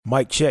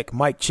Mic check,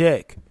 mic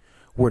check.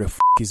 Where the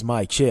is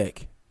my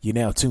check? You're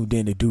now tuned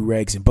in to Do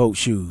Rags and Boat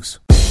Shoes.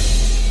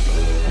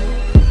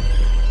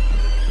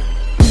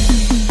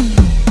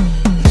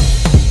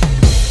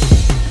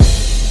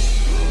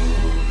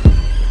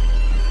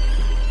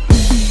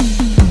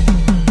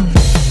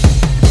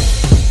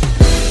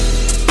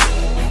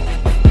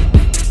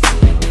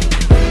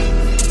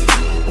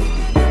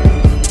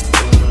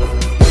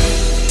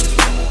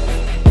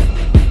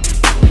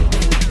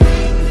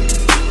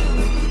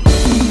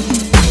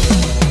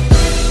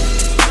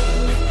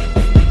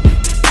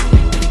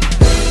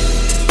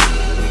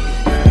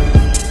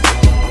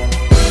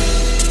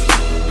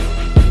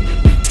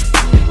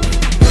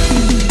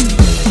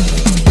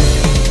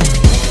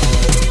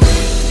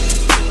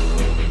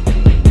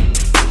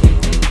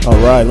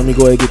 Alright, let me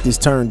go ahead and get this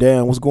turned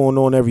down. What's going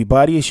on,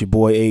 everybody? It's your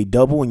boy A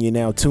Double, and you're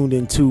now tuned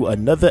into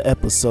another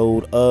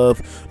episode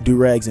of Do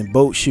Rags and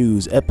Boat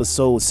Shoes,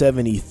 episode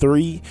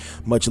 73.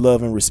 Much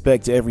love and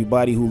respect to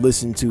everybody who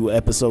listened to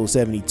episode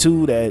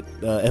 72. That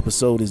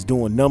episode is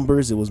doing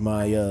numbers. It was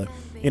my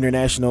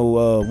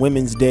International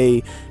Women's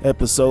Day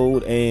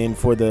episode, and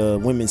for the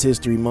Women's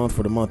History Month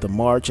for the month of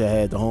March, I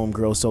had the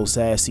homegirl So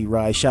Sassy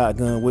ride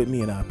shotgun with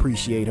me, and I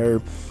appreciate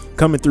her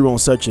coming through on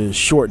such a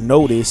short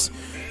notice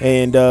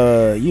and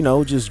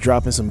just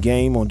dropping some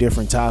game on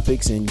different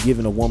topics and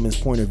giving a woman's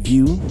point of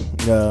view.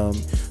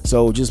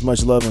 So just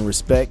much love and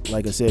respect,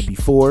 like I said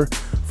before,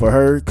 for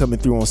her coming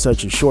through on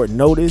such a short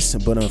notice.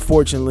 But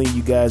unfortunately,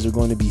 you guys are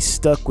going to be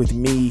stuck with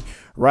me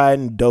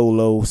riding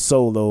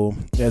solo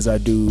as I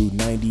do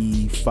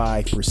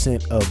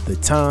 95% of the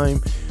time.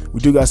 We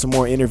do got some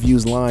more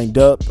interviews lined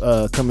up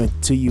coming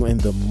to you in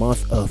the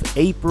month of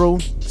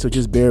April, so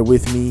just bear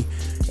with me.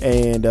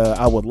 And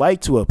I would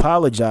like to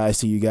apologize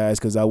to you guys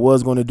because I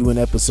was going to do an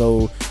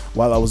episode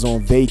while I was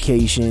on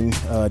vacation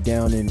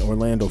down in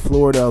Orlando,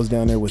 Florida. I was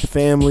down there with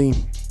family,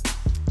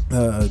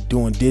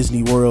 doing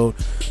Disney World,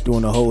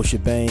 doing the whole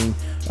shebang.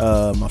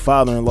 My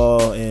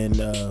father-in-law and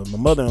my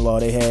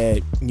mother-in-law,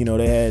 it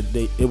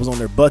was on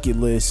their bucket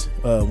list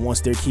once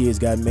their kids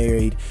got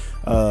married,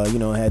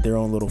 had their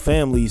own little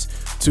families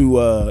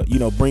to,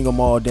 bring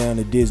them all down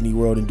to Disney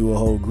World and do a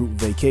whole group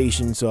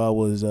vacation. So I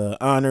was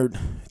honored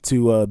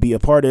to be a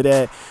part of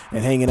that,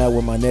 and hanging out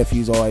with my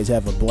nephews. Always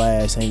have a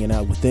blast hanging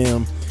out with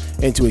them,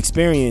 and to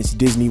experience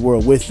Disney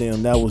World with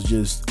them, that was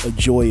just a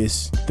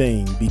joyous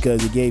thing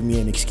because it gave me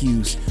an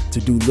excuse to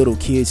do little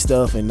kid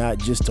stuff and not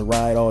just to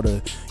ride all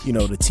the,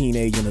 the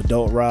teenage and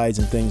adult rides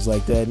and things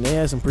like that. And they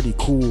had some pretty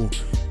cool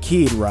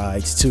kid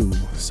rides too.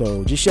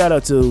 So just shout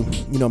out to,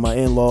 my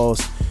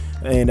in-laws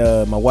and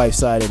my wife's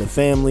side of the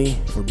family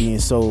for being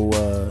so,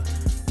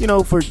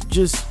 for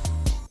just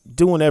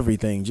doing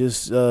everything,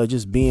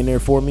 just being there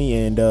for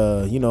me and,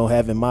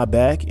 having my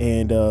back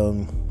and,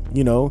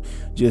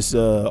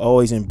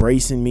 always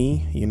embracing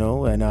me,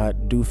 and I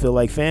do feel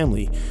like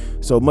family.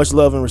 So much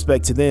love and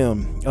respect to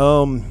them.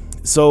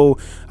 So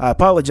I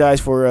apologize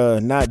for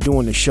not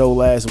doing the show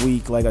last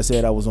week. Like I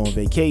said, I was on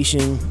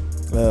vacation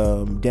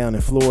down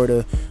in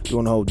Florida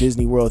doing the whole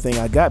Disney World thing.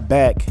 I got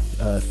back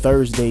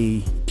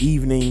Thursday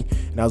evening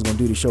and I was going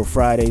to do the show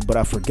Friday, but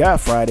I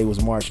forgot Friday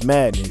was March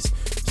Madness.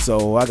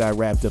 So I got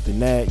wrapped up in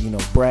that,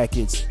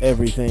 brackets,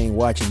 everything,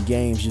 watching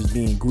games, just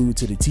being glued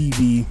to the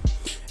TV.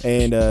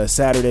 And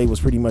Saturday was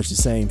pretty much the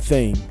same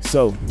thing.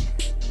 So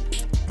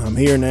I'm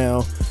here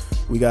now.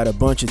 We got a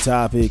bunch of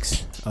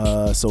topics.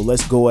 So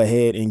let's go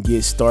ahead and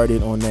get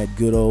started on that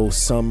good old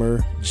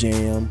summer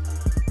jam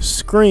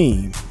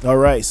scream. All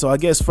right. So I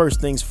guess first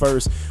things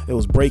first, it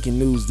was breaking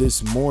news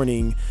this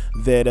morning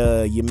that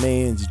your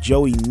man's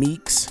Joey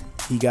Meeks,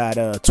 he got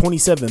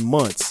 27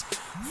 months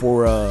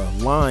for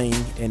lying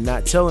and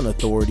not telling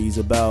authorities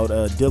about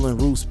Dylan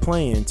Roof's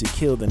plan to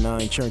kill the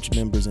 9 church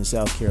members in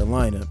South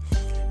Carolina.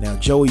 Now,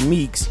 Joey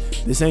Meeks,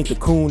 this ain't the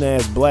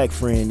coon-ass black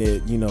friend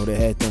that, that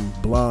had them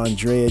blonde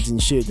dreads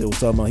and shit that was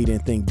talking about he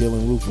didn't think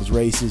Dylan Roof was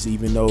racist,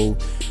 even though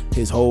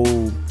his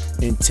whole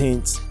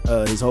intent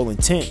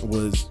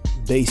was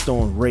based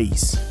on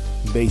race,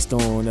 based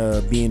on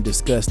being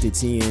disgusted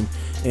seeing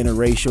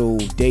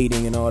interracial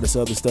dating and all this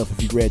other stuff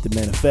if you read the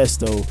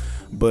manifesto.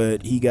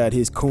 But he got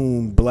his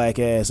coon black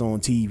ass on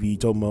TV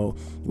talking about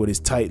with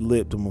his tight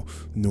lip, no,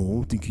 I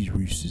don't think he's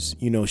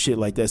racist, shit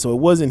like that. So it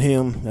wasn't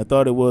him. I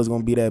thought it was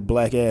going to be that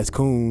black ass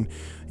coon,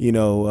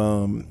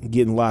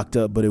 getting locked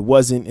up, but it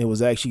wasn't. It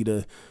was actually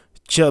the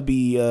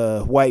chubby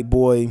white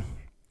boy.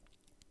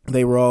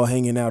 They were all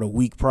hanging out a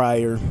week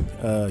prior,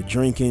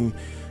 drinking,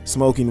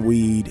 smoking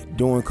weed,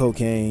 doing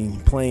cocaine,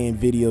 playing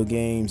video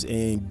games,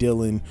 and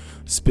Dylan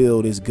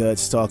spilled his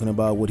guts talking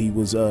about what he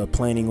was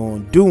planning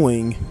on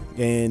doing.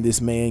 And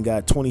this man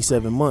got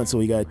 27 months, so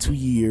he got 2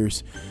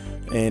 years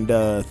and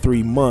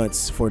 3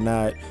 months for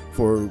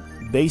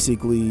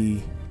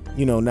basically,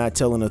 not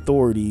telling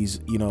authorities,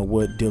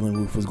 what Dylan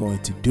Roof was going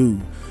to do.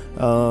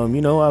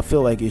 I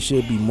feel like it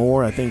should be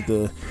more. I think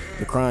the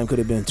crime could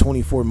have been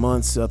 24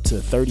 months up to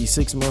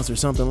 36 months or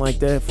something like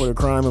that for the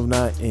crime of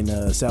not in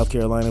South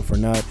Carolina for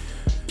not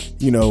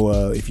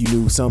if you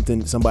knew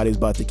somebody was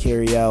about to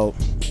carry out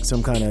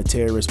some kind of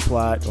terrorist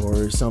plot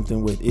or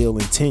something with ill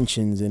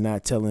intentions and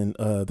not telling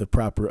the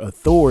proper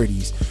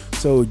authorities.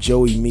 So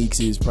Joey Meeks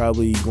is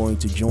probably going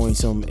to join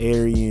some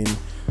Aryan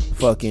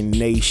fucking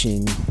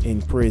nation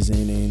in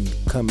prison and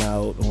come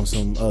out on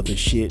some other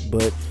shit.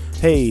 But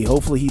hey,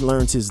 hopefully he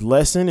learns his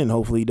lesson and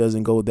hopefully he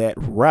doesn't go that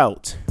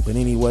route. But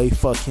anyway,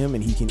 fuck him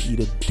and he can eat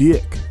a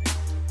dick.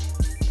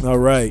 All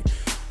right.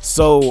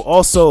 So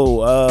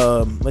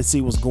also, let's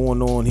see what's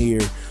going on here.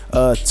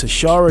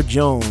 Tashara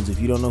Jones, if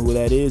you don't know who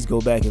that is,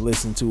 go back and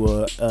listen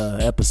to a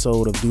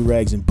episode of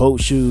Do-Rags and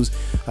Boat Shoes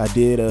I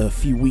did a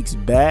few weeks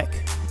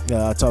back.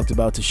 I talked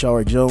about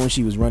Tashara Jones.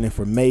 She was running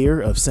for mayor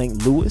of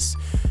St. Louis,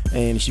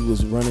 and she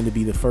was running to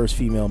be the first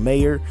female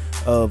mayor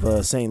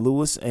of St.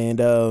 Louis. And,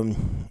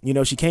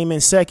 she came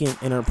in second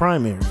in her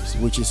primaries,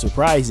 which is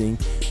surprising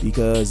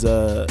because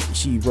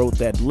she wrote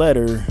that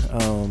letter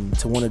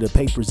to one of the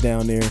papers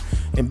down there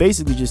and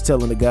basically just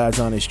telling the God's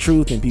honest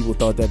truth. And people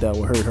thought that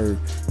would hurt her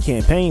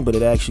campaign, but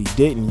it actually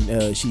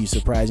didn't. She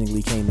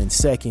surprisingly came in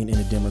second in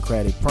the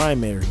Democratic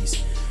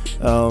primaries.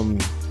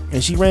 And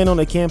she ran on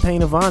a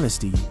campaign of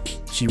honesty.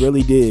 She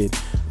really did.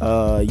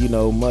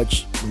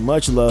 Much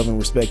love and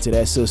respect to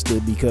that sister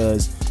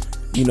because,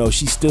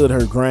 she stood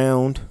her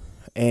ground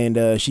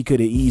and she could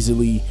have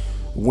easily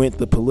went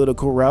the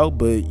political route,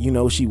 but,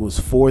 she was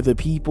for the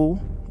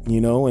people,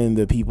 and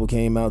the people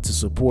came out to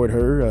support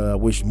her. I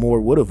wish more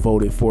would have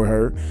voted for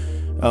her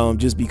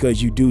just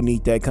because you do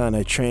need that kind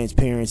of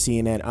transparency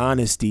and that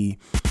honesty,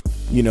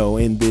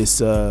 in this,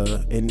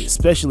 and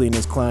especially in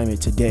this climate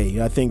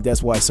today. I think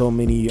that's why so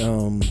many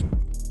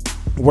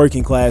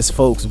working class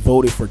folks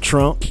voted for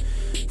Trump,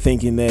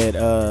 thinking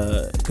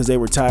that because they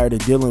were tired of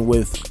dealing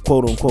with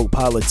quote unquote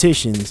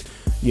politicians,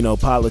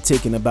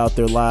 politicking about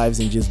their lives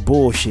and just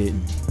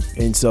bullshitting.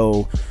 And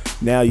so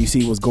now you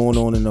see what's going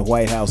on in the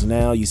White House.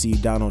 Now you see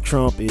Donald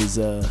Trump is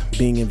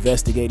being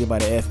investigated by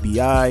the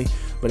FBI,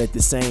 but at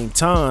the same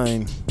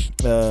time,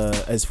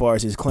 as far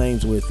as his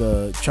claims with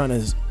trying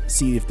to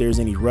see if there's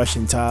any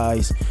Russian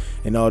ties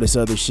and all this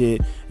other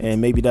shit,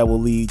 and maybe that will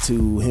lead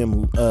to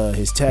him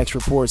his tax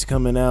reports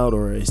coming out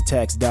or his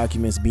tax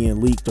documents being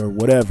leaked or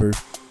whatever.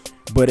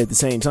 But at the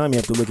same time, you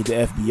have to look at the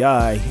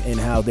FBI and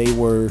how they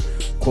were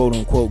quote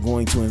unquote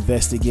going to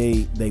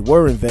investigate. They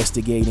were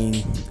investigating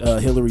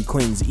Hillary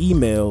Clinton's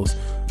emails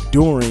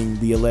during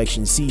the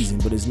election season,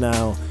 but it's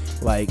now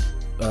like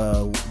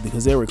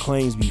because there were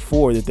claims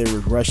before that there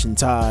were Russian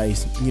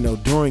ties,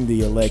 during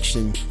the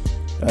election,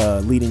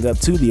 leading up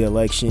to the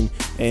election,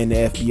 and the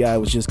FBI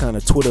was just kind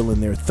of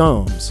twiddling their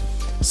thumbs.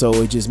 So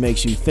it just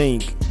makes you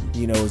think,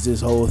 is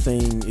this whole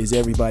thing, is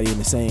everybody in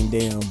the same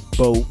damn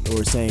boat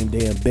or same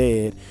damn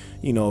bed,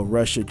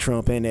 Russia,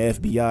 Trump, and the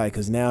FBI?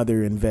 Because now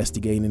they're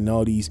investigating, and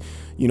all these,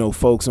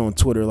 folks on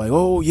Twitter like,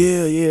 oh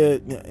yeah,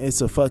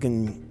 it's a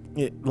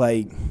fucking,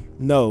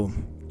 no.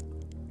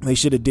 They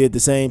should have did the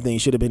same thing.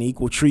 Should have been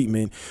equal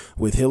treatment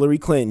with Hillary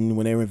Clinton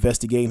when they were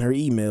investigating her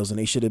emails, and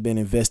they should have been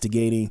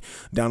investigating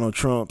Donald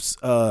Trump's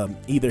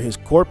either his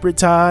corporate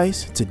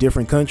ties to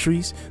different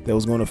countries that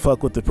was going to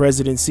fuck with the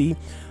presidency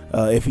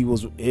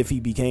if he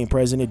became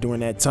president during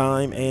that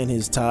time, and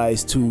his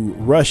ties to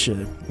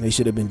Russia. They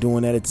should have been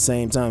doing that at the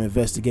same time,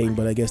 investigating,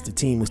 but I guess the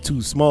team was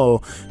too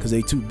small because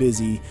they too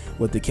busy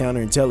with the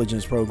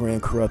counterintelligence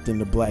program corrupting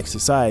the black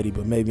society.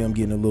 But maybe I'm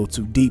getting a little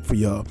too deep for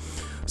y'all.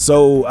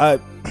 So I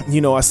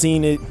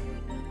seen it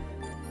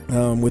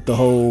with the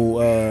whole.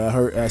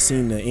 I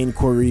seen the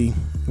inquiry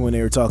when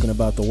they were talking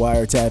about the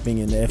wiretapping,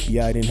 and the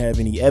FBI didn't have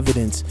any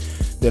evidence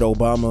that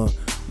Obama,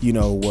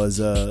 was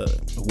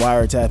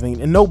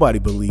wiretapping, and nobody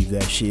believed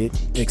that shit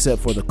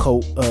except for the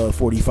Colt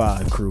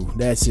 45 crew.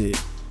 That's it,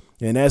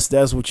 and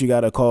that's what you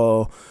gotta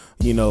call,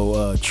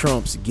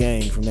 Trump's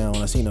gang from now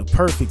on. I seen a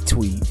perfect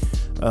tweet.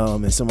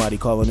 And somebody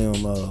calling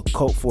them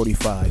Colt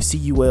 45,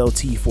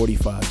 CULT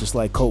 45, just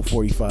like Colt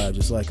 45,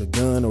 just like a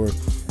gun or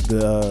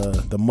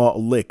the malt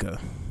liquor.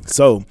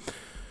 So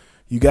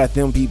you got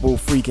them people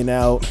freaking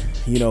out.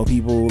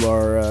 People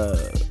are,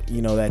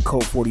 that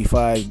Colt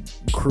 45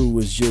 crew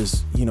is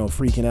just,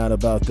 freaking out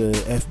about the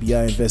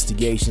FBI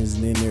investigations.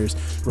 And then there's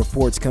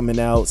reports coming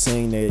out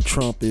saying that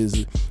Trump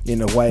is in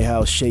the White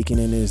House shaking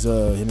in his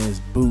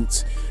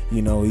boots.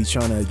 He's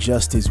trying to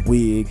adjust his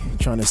wig,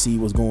 trying to see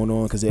what's going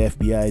on because the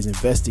FBI is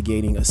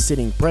investigating a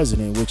sitting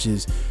president, which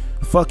is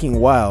fucking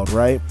wild,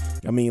 right?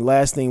 I mean,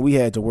 last thing we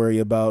had to worry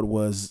about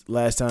was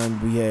last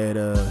time we had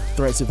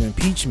threats of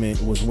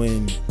impeachment was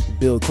when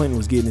Bill Clinton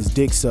was getting his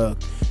dick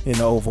sucked in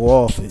the Oval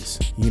Office,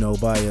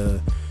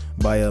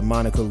 by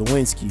Monica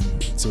Lewinsky.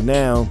 So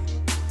now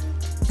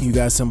you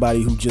got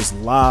somebody who just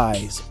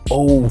lies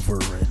over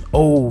and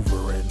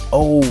over and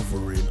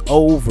over and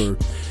over.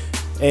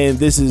 And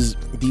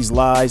these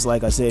lies,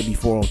 like I said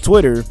before on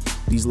Twitter,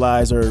 these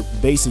lies are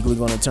basically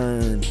going to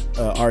turn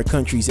our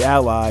country's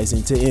allies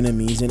into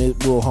enemies, and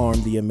it will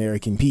harm the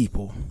American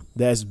people.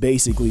 That's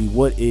basically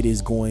what it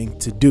is going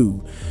to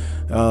do.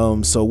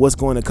 So what's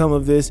going to come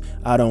of this?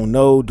 I don't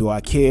know. Do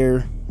I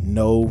care?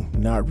 No,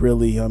 not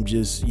really. I'm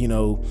just,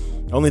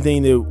 only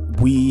thing that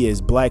we as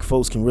black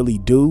folks can really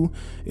do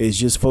is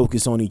just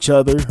focus on each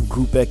other,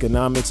 group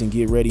economics, and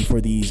get ready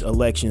for these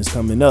elections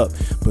coming up.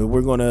 But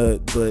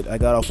I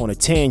got off on a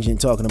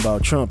tangent talking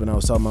about Trump, and I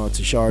was talking about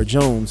Tashara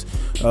Jones.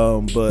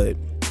 But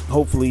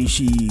hopefully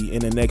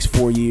in the next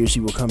 4 years, she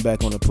will come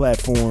back on the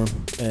platform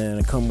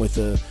and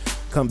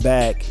come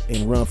back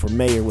and run for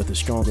mayor with a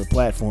stronger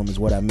platform is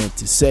what I meant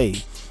to say.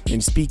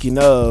 And speaking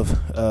of,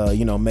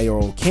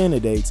 mayoral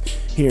candidates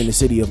here in the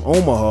city of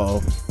Omaha,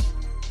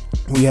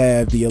 we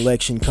have the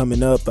election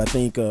coming up. I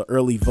think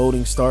early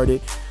voting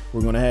started.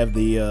 We're going to have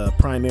the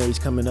primaries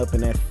coming up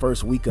in that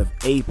first week of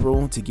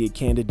April to get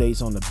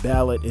candidates on the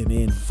ballot and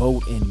then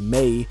vote in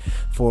May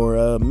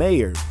for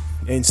mayor.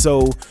 And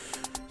so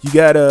you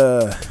got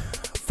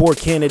 4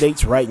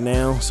 candidates right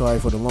now. Sorry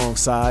for the long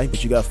side,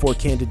 but you got 4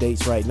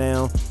 candidates right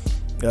now.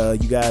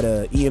 You got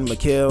Ian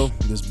McKell.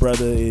 This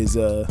brother is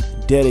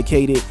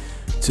dedicated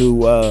to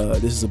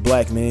this is a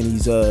black man.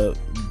 He's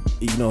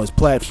his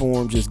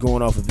platform, just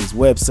going off of his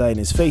website and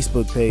his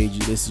Facebook page.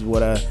 This is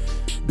what I've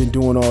been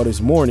doing all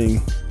this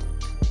morning,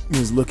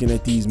 is looking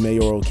at these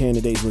mayoral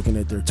candidates, looking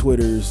at their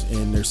Twitters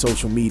and their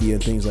social media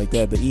and things like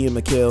that. But Ian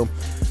McKell,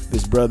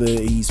 this brother,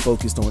 he's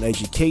focused on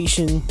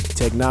education,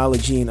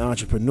 technology, and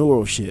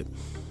entrepreneurship.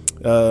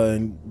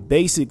 And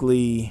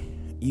basically,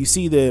 you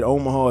see that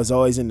Omaha is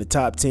always in the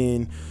top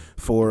 10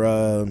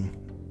 for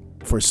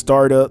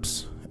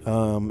startups,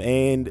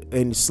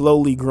 and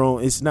slowly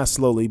growing. It's not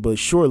slowly, but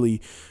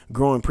surely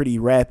growing pretty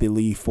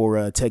rapidly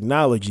for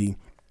technology.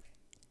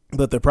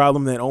 But the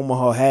problem that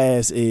Omaha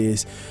has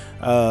is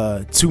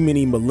too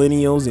many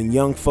millennials and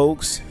young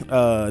folks.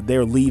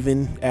 They're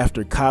leaving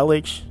after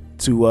college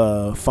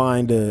to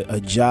find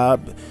a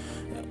job,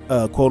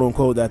 quote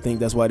unquote. I think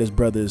that's why this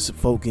brother is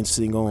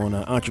focusing on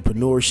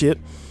entrepreneurship.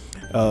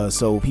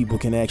 So people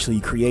can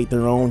actually create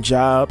their own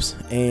jobs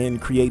and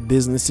create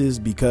businesses,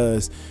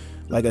 because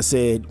like I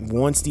said,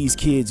 once these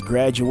kids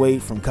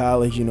graduate from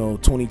college,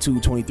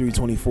 22, 23,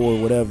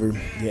 24, whatever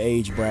your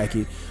age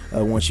bracket,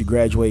 once you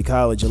graduate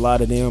college, a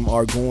lot of them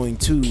are going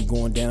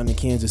down to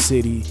Kansas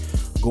City,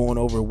 going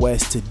over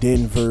west to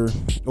Denver,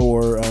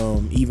 or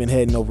even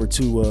heading over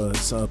to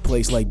a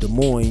place like Des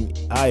Moines,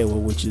 Iowa,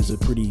 which is a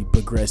pretty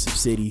progressive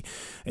city.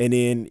 And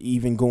then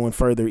even going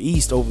further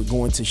east,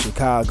 going to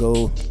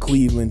Chicago,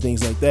 Cleveland,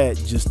 things like that,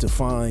 just to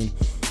find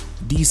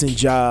decent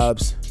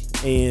jobs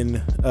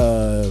in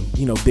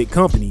big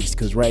companies.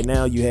 Because right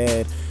now you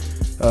had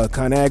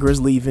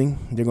ConAgra's leaving.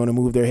 They're going to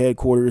move their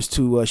headquarters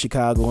to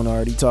Chicago, and I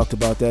already talked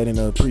about that in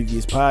a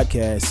previous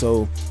podcast.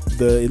 So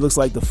it looks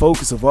like the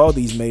focus of all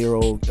these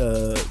mayoral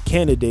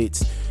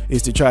candidates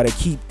is to try to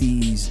keep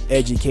these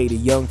educated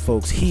young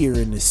folks here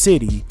in the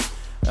city,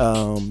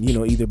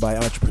 either by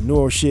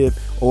entrepreneurship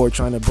or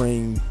trying to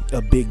bring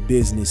a big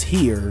business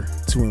here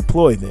to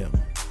employ them.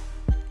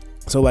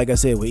 So like I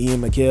said, with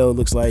Ian McKell, it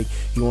looks like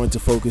he wanted to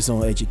focus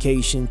on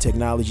education,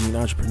 technology, and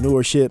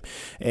entrepreneurship.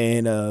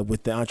 And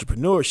with the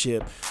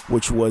entrepreneurship,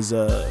 which was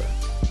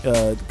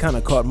kind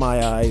of caught my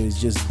eye, is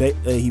just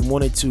he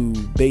wanted to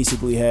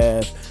basically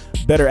have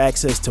better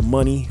access to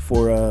money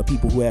for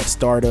people who have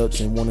startups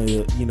and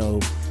wanted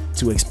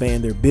to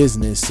expand their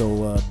business.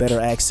 So better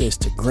access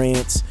to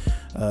grants.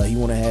 He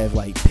want to have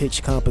like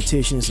pitch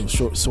competitions,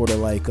 so sort of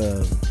like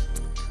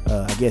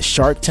I guess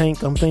Shark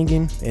Tank, I'm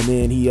thinking. And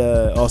then he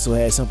also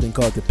had something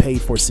called the Pay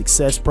for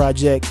Success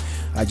Project.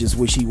 I just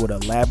wish he would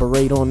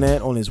elaborate on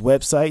that on his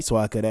website so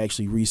I could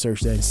actually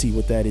research that and see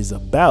what that is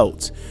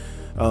about.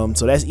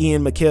 So that's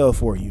Ian McKell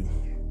for you.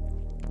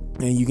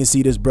 And you can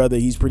see this brother,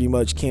 he's pretty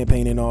much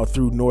campaigning all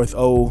through North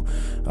O,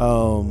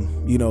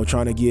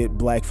 trying to get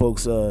black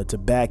folks to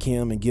back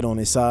him and get on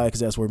his side, because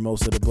that's where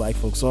most of the black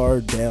folks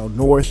are, down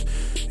north.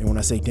 And when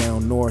I say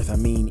down north, I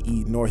mean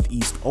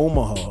northeast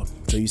Omaha.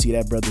 So you see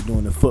that brother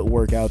doing the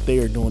footwork out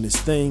there, doing his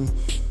thing.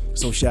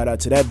 So shout out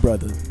to that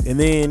brother. And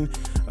then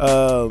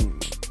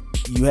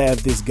you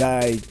have this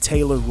guy,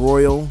 Taylor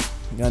Royal.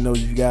 I know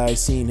you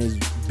guys seen his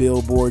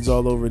billboards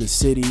all over the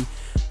city.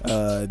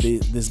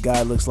 This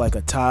guy looks like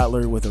a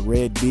toddler with a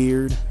red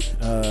beard.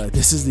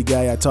 This is the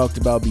guy I talked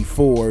about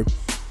before.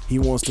 He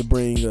wants to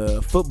bring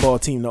a football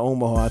team to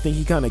Omaha. I think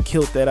he kind of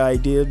killed that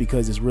idea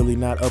because it's really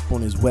not up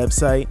on his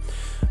website.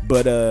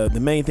 But the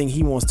main thing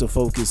he wants to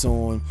focus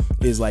on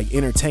is like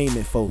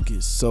entertainment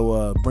focus.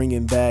 So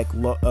bringing back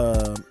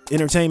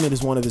entertainment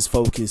is one of his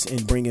focus,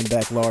 and bringing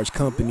back large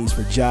companies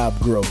for job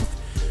growth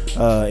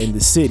in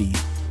the city.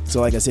 So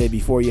like I said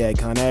before, you had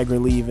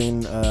ConAgra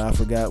leaving. I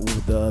forgot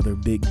what the other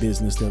big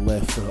business that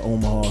left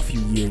Omaha a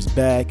few years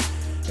back.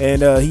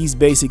 And he's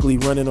basically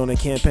running on a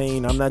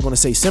campaign, I'm not going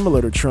to say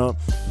similar to Trump,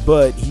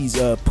 but he's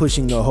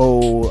pushing the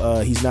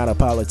whole he's not a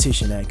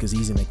politician act, because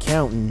he's an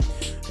accountant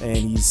and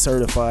he's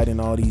certified in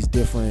all these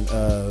different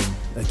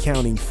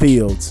accounting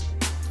fields.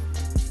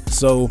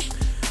 So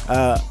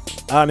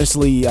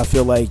Honestly, I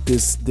feel like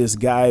this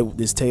guy,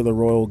 this Taylor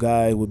Royal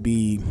guy, would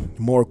be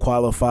more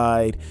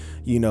qualified,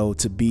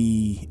 to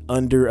be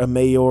under a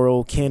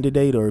mayoral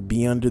candidate or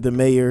be under the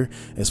mayor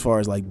as far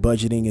as like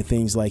budgeting and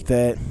things like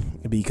that,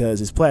 because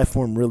his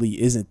platform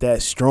really isn't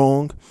that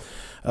strong.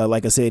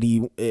 Like I said, he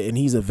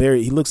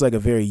looks like a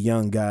very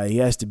young guy. He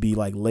has to be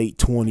like late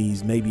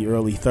 20s, maybe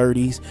early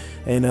 30s,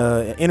 and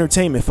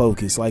entertainment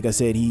focused. Like I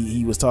said,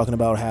 he was talking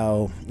about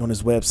how on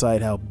his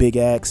website, how big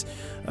acts,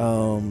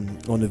 on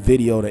the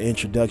video, the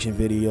introduction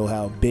video,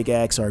 how big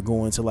acts are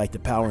going to like the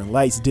Power and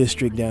Lights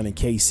district down in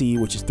KC,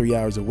 which is 3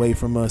 hours away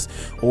from us,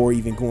 or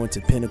even going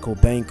to Pinnacle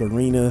Bank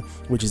Arena,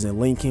 which is in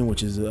Lincoln,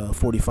 which is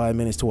 45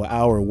 minutes to an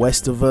hour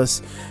west of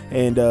us.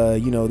 And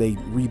they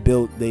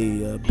built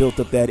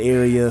up that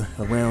area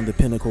around the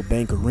Pinnacle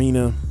Bank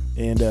Arena.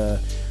 And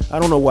I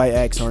don't know why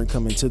acts aren't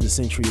coming to the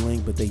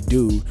CenturyLink, but they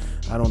do.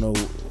 I don't know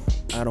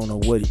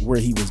where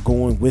he was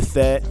going with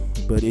that,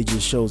 but it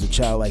just shows a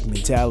childlike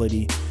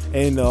mentality,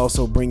 and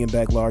also bringing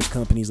back large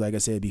companies, like I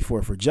said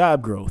before, for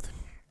job growth.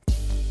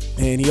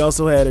 And he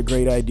also had a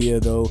great idea,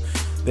 though,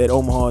 that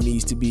Omaha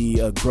needs to be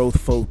a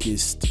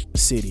growth-focused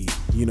city,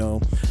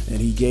 and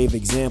he gave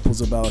examples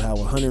about how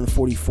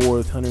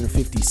 144th,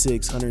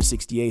 156th,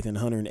 168th, and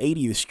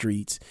 180th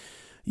streets,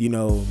 need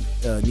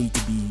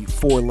to be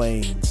 4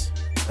 lanes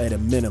at a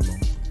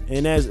minimum.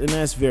 And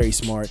that's very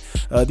smart.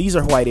 These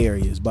are white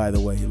areas, by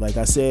the way. Like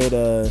I said,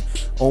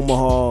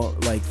 Omaha,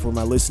 like for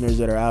my listeners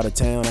that are out of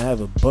town, I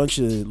have a bunch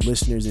of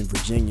listeners in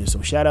Virginia.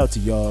 So shout out to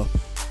y'all.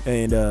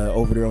 And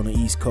over there on the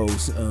East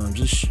Coast,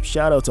 just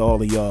shout out to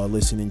all of y'all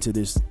listening to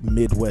this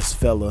Midwest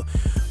fella.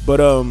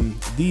 But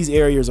these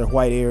areas are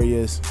white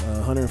areas,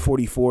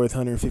 144th,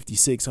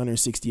 156th,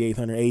 168th,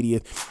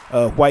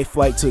 180th. White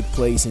flight took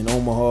place in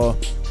Omaha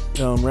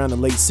around the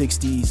late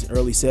 60s,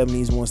 early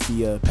 70s, once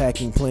the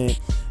packing plant.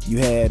 You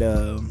had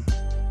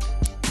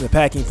the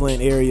packing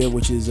plant area,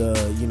 which is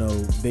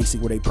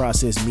basically where they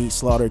process meat,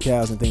 slaughter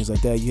cows and things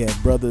like that. You had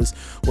brothers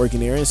working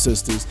there and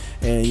sisters,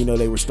 and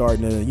they were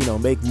starting to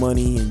make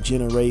money and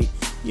generate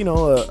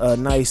a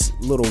nice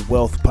little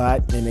wealth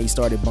pot. And they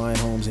started buying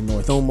homes in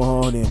North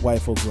Omaha, and then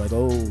white folks were like,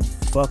 oh,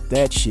 fuck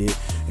that shit.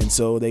 And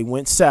so they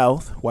went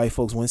south. White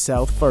folks went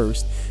south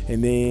first,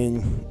 and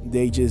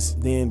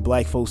then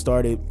black folks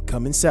started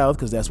coming south,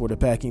 because that's where the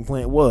packing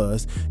plant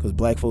was, because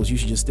black folks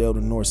usually just stay on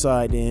the north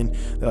side. Then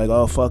they're like,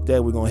 oh, fuck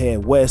that, we're gonna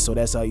head west. So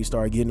that's how you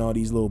start getting all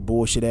these little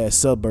bullshit ass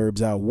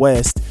suburbs out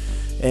west.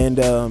 And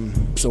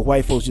so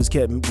white folks just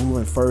kept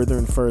moving further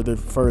and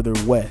further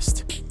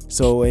west.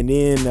 So, and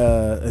then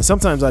and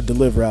sometimes I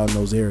deliver out in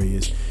those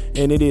areas,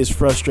 and it is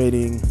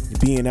frustrating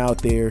being out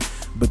there.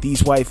 But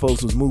these white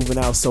folks was moving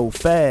out so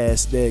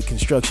fast that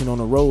construction on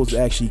the roads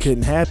actually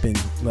couldn't happen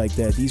like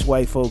that. These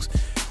white folks,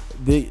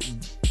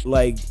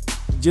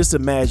 just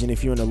imagine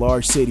if you're in a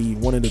large city,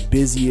 one of the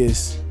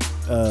busiest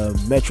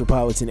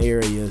metropolitan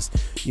areas,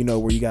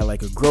 where you got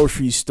like a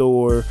grocery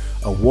store,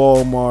 a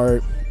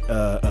Walmart,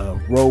 a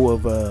row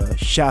of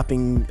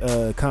shopping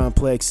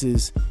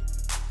complexes,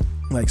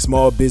 like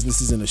small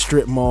businesses in a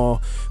strip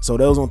mall. So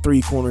those on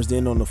 3 corners.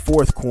 Then on the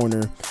 4th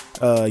corner,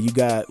 you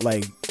got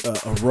like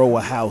a row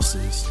of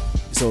houses.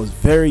 So it's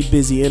very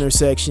busy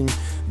intersection.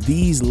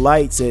 These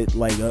lights at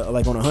like on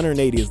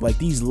 180th, like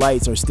these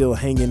lights are still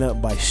hanging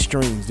up by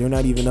strings. They're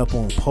not even up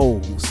on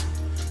poles.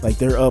 Like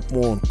they're up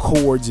on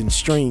cords and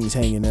strings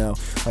hanging out.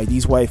 Like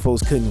these white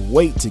folks couldn't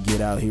wait to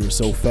get out here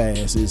so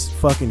fast. It's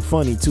fucking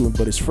funny too,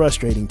 but it's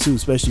frustrating too,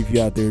 especially if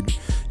you're out there,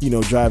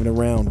 driving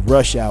around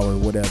rush hour or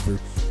whatever.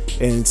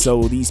 And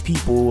so these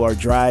people are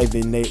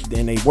driving,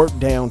 and they work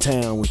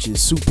downtown, which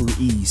is super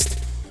east.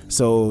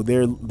 So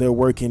they're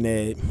working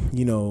at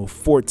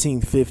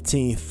 14th,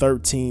 15th,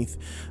 13th,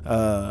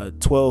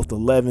 12th,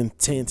 11th,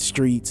 10th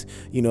streets,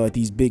 at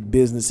these big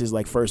businesses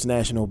like First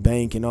National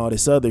Bank and all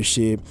this other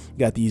shit.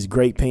 Got these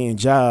great paying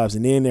jobs,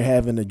 and then they're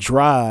having to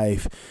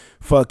drive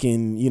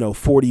fucking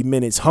 40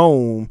 minutes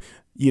home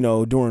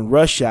during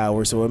rush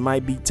hour. So it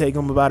might take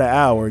them about an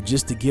hour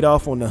just to get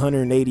off on the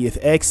 180th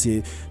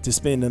exit, to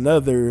spend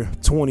another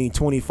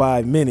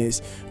 20-25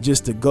 minutes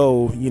just to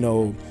go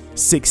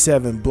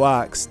 6-7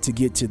 blocks to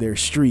get to their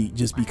street,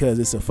 just because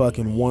it's a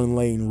fucking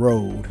 1-lane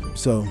road.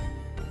 So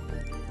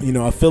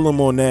I feel him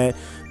on that,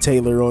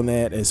 Taylor on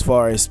that, as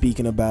far as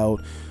speaking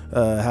about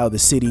how the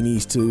city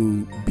needs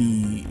to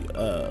be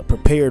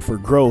prepared for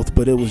growth.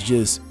 But it was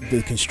just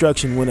the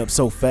construction went up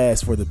so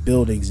fast for the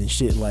buildings and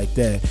shit like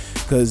that.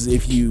 Because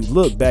if you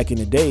look back in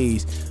the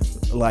days,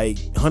 like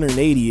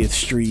 180th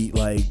Street,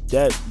 like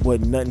that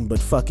wasn't nothing but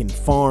fucking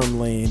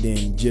farmland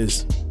and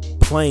just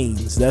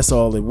plains. That's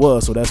all it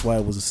was. So that's why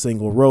it was a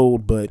single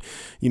road. But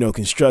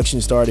construction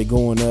started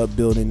going up,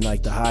 building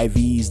like the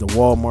Hy-Vees, the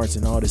Walmarts,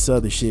 and all this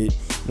other shit,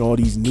 and all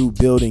these new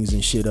buildings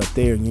and shit up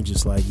there, and you're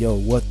just like, yo,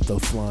 what the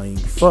flying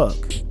fuck?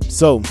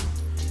 So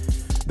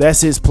that's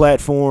his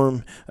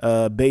platform,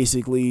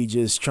 basically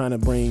just trying to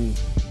bring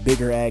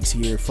bigger acts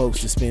here, folks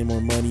to spend more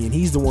money. And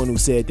he's the one who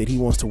said that he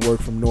wants to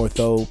work from North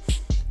Omaha,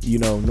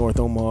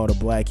 the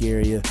black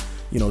area,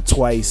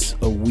 twice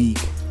a week,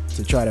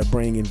 to try to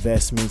bring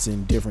investments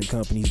in different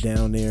companies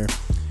down there.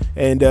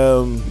 And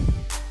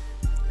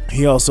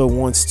he also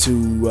wants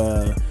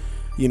to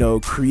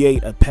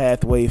create a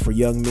pathway for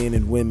young men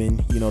and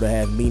women, to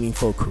have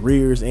meaningful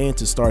careers and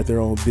to start their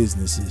own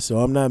businesses. So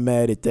I'm not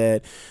mad at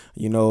that.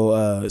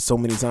 So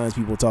many times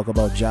people talk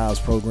about jobs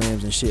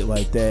programs and shit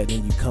like that,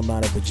 and you come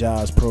out of a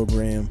jobs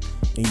program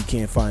and you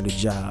can't find a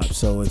job.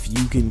 So if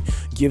you can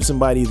give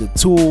somebody the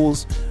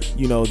tools,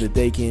 that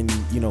they can,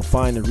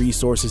 find the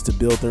resources to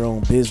build their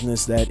own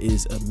business, that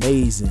is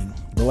amazing.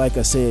 But like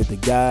I said, the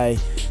guy,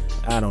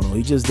 I don't know,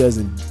 he just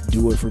doesn't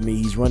do it for me.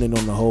 He's running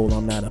on the whole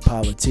I'm not a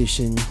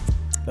politician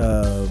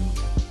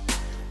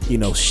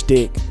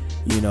shtick.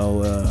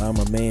 I'm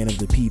a man of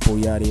the people,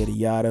 yada yada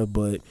yada,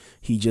 but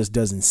he just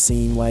doesn't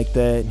seem like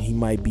that. He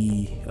might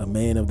be a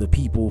man of the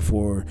people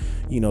for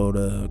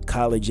the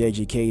college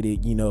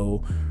educated,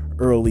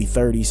 early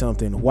 30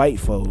 something white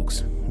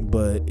folks,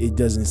 but it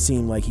doesn't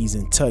seem like he's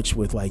in touch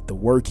with like the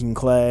working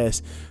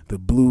class, the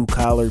blue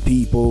collar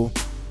people,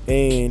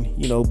 and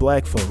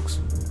black folks.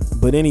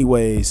 But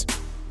anyways,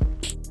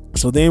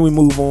 so then we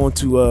move on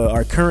to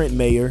our current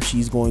mayor.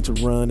 She's going to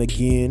run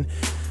again,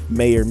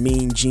 Mayor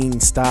Mean Jean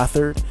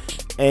Stothert.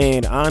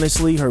 And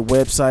honestly, her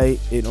website,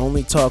 it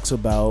only talks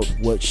about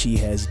what she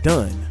has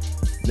done.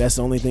 That's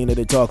the only thing that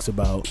it talks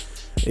about,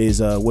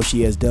 is what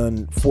she has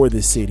done for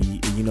the city.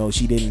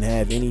 She didn't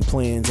have any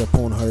plans up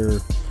on her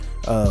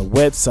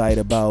website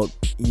about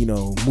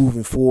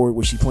moving forward,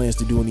 what she plans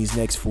to do in these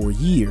next 4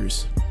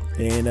 years.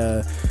 And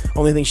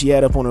only thing she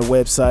had up on her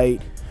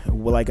website,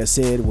 well, like I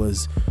said,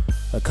 was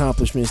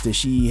accomplishments that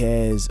she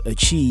has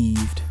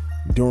achieved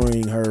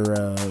during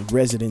her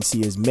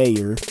residency as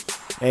mayor.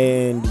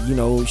 And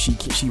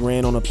she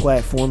ran on a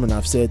platform, and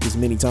I've said this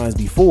many times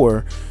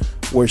before,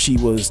 where she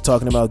was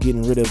talking about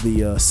getting rid of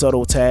the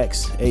subtle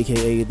tax,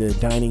 aka the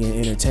dining and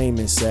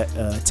entertainment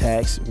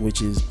tax,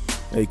 which is,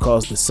 they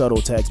calls the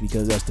subtle tax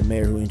because that's the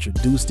mayor who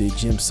introduced it,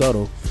 Jim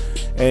Subtle,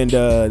 and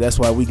that's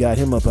why we got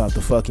him up out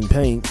the fucking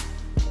paint.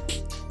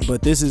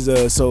 But this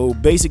is so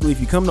basically, if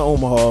you come to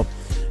Omaha,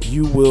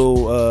 you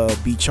will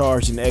be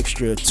charged an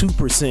extra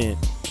 2%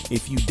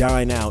 if you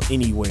dine out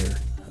anywhere.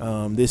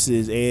 This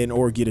is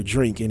or get a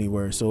drink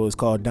anywhere. So it's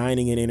called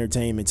dining and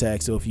entertainment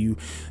tax. So if you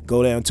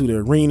go down to the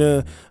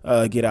arena,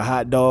 get a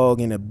hot dog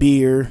and a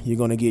beer, you're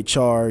going to get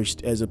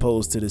charged, as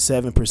opposed to the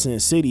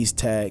 7% city's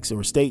tax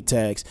or state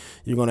tax,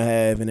 you're going to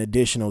have an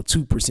additional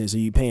 2%. So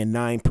you're paying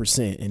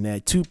 9%, and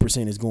that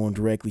 2% is going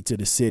directly to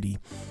the city.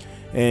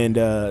 And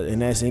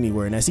that's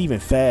anywhere, and that's even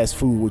fast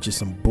food, which is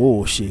some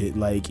bullshit.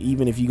 Like,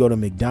 even if you go to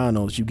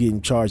McDonald's, you're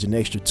getting charged an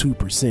extra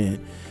 2%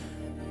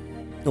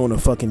 on a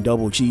fucking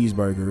double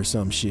cheeseburger or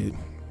some shit.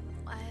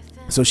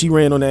 So she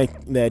ran on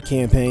that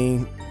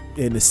campaign,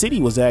 and the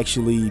city was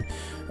actually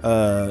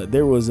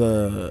there was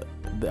I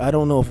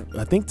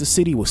think the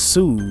city was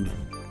sued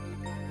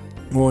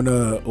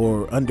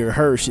or under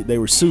her shit, they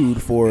were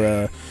sued for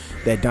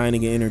that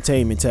dining and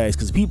entertainment tax,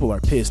 because people are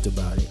pissed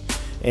about it.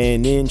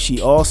 And then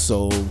she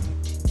also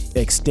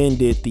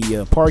extended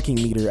the parking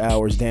meter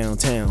hours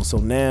downtown. So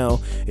now,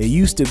 it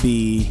used to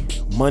be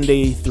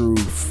Monday through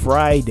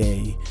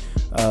Friday,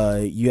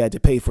 you had to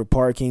pay for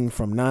parking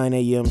from 9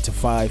 a.m. to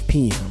 5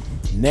 p.m.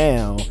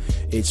 Now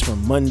it's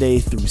from Monday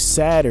through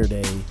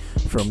Saturday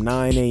from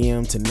 9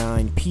 a.m. to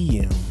 9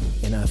 p.m.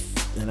 And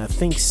I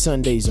think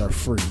Sundays are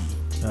free,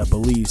 I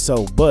believe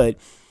so. But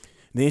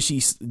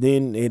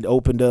then it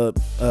opened up,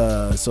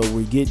 so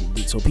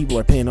people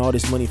are paying all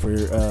this money for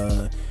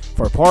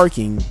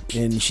parking,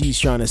 and she's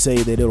trying to say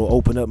that it'll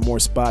open up more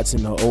spots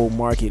in the old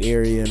market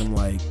area, and I'm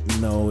like,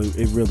 no,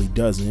 it really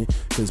doesn't,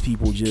 because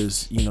people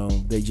just,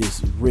 they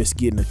just risk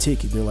getting a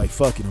ticket. They're like,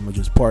 fuck it, I'm gonna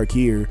just park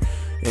here,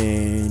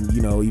 and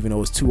even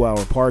though it's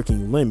 2-hour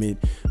parking limit,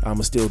 I'm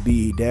gonna still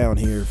be down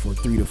here for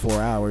 3 to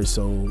 4 hours,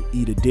 so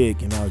eat a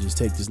dick, and I'll just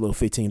take this little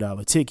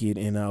 $15 ticket,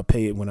 and I'll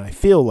pay it when I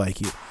feel like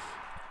it.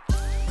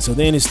 So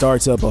then it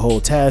starts up a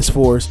whole task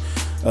force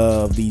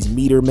of these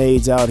meter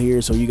maids out here.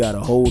 So you got a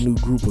whole new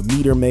group of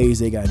meter maids.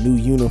 They got new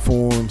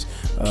uniforms,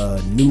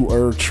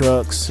 newer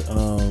trucks,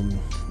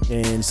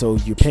 and so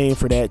you're paying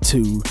for that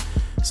too.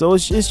 So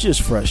it's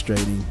just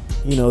frustrating.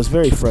 It's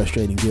very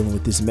frustrating dealing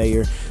with this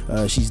mayor.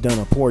 She's done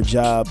a poor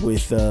job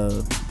with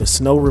the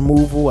snow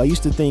removal. I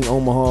used to think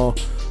Omaha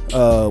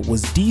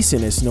was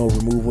decent at snow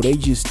removal. They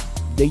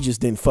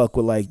just didn't fuck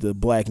with like the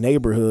black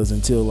neighborhoods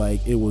until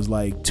like it was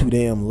like too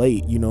damn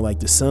late. Like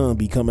the sun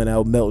be coming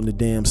out melting the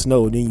damn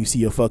snow, and then you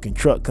see a fucking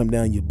truck come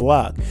down your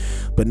block.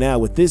 But now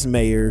with this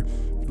mayor,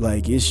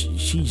 like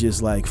she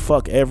just like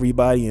fuck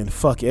everybody and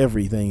fuck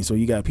everything. So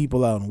you got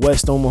people out in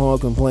West Omaha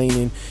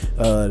complaining,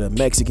 the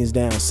Mexicans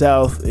down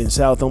south in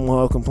South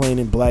Omaha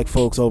complaining, black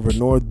folks over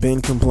North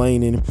Bend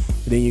complaining.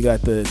 Then you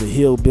got the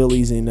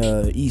hillbillies in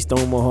East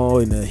Omaha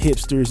and the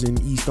hipsters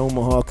in East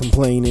Omaha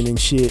complaining and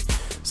shit.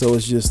 So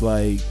it's just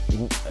like,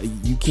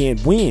 you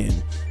can't win.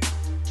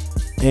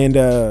 And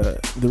the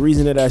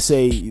reason that I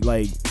say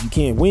like you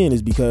can't win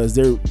is because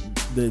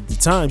the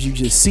times you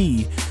just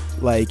see,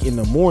 like in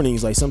the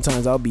mornings, like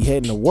sometimes I'll be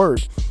heading to work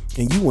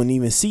and you wouldn't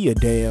even see a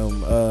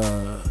damn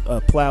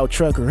a plow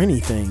truck or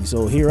anything.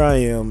 So here I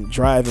am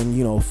driving,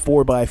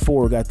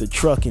 4x4, got the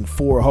truck in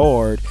 4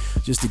 hard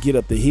just to get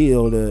up the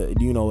hill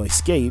to,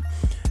 escape.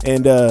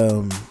 And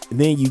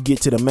then you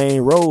get to the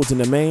main roads,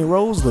 and the main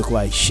roads look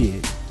like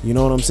shit. You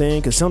know what I'm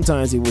saying? Because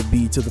sometimes it would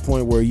be to the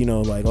point where,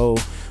 like, oh,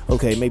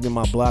 okay, maybe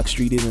my block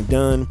street isn't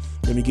done.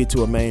 Let me get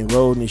to a main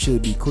road and it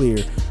should be clear.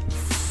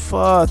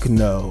 Fuck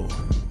no.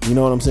 You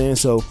know what I'm saying?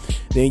 So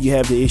then you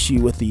have the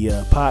issue with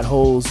the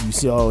potholes. You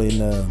saw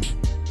in,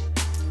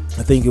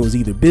 I think it was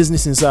either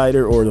Business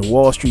Insider or the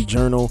Wall Street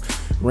Journal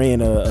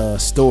ran a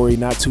story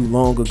not too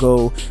long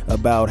ago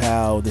about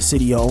how the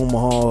city of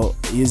Omaha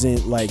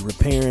isn't like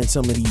repairing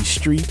some of these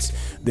streets.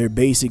 They're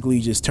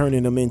basically just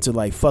turning them into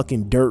like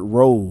fucking dirt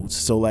roads.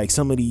 So like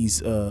some of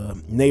these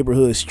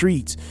neighborhood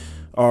streets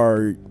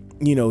are,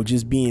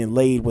 just being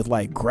laid with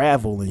like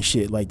gravel and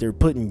shit. Like they're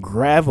putting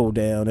gravel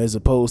down as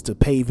opposed to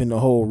paving the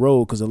whole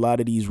road, because a lot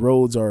of these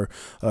roads are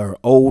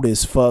old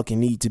as fuck and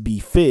need to be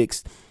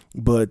fixed.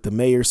 But the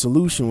mayor's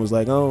solution was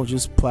like, oh,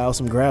 just plow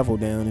some gravel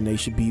down and they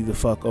should be the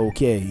fuck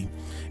okay.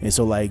 And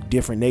so like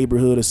different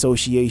neighborhood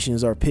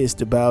associations are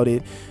pissed about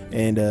it,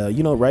 and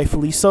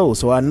rightfully so.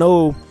 So I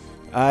know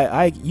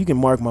you can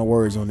mark my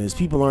words on this.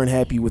 People aren't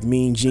happy with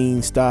Mean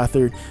Jean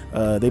Stothert.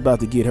 They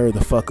about to get her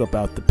the fuck up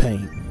out the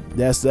paint.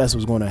 That's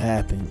what's going to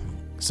happen.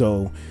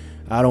 So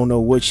I don't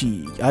know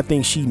I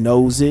think she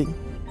knows it,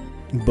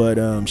 but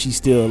she's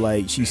still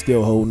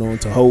holding on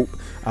to hope.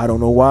 I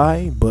don't know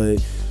why,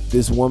 but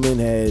this woman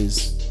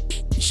has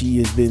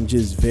been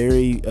just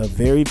a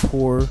very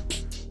poor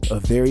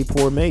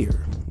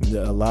mayor.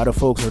 A lot of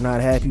folks are not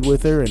happy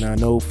with her, and I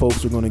know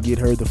folks are going to get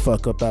her the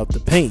fuck up out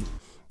the paint.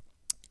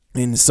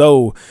 And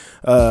so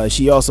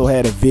she also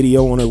had a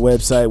video on her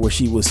website where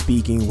she was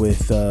speaking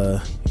with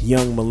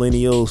young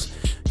millennials,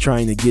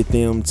 trying to get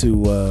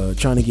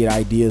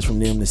ideas from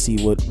them to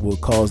see what will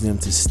cause them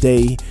to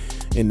stay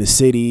in the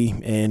city.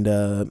 And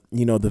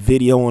the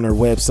video on her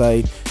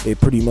website, it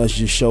pretty much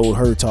just showed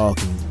her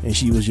talking, and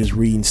she was just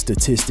reading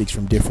statistics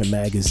from different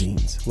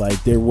magazines.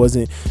 Like it was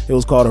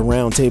called a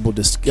roundtable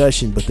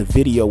discussion, but the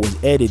video was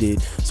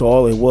edited, so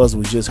all it was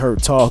just her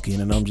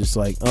talking. And I'm just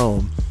like,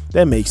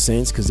 that makes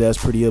sense, because that's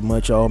pretty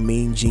much all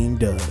Mean Jean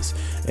does.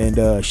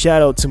 And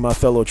shout out to my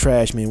fellow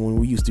trashmen. When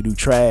we used to do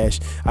trash,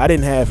 I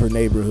didn't have her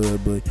neighborhood,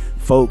 but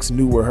folks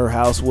knew where her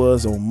house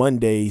was on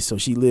Mondays. So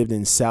she lived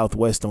in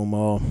Southwest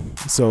Omaha,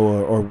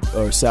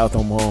 or South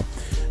Omaha,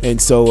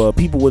 and so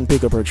people wouldn't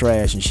pick up her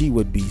trash, and she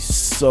would be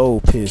so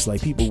pissed.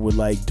 Like people would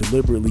like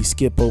deliberately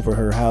skip over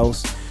her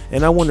house.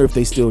 And I wonder if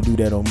they still do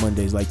that on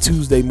Mondays. Like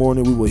Tuesday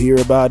morning, we would hear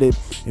about it,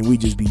 and we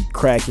just be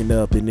cracking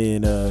up. And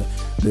then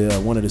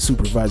one of the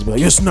supervisors would be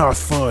like, "It's not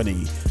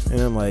funny."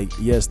 And I'm like,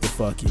 "Yes, the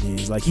fuck it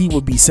is." Like he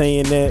would be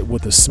saying that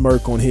with a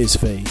smirk on his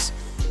face,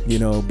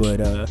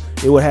 But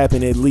it would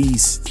happen at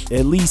least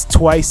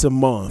twice a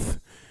month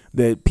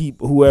that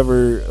people,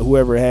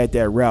 whoever had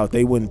that route,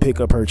 they wouldn't pick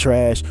up her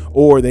trash,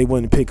 or they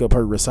wouldn't pick up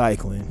her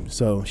recycling.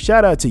 So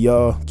shout out to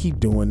y'all. Keep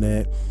doing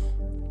that.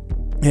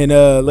 And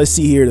let's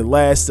see here, the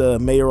last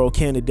mayoral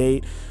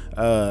candidate.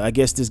 I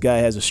guess this guy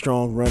has a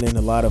strong run-in.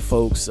 A lot of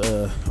folks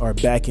are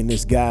backing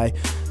this guy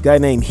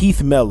named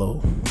Heath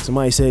Mello.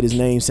 Somebody said his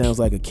name sounds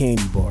like a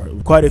candy bar.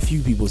 Quite a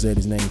few people said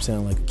his name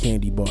sounded like a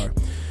candy bar.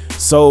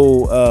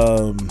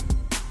 So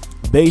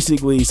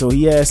basically, so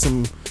he has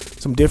some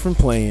different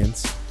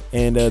plans,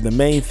 and the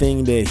main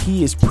thing that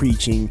he is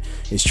preaching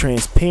is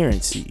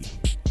transparency.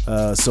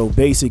 So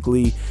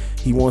basically,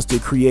 he wants to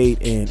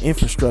create an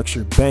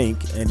infrastructure bank,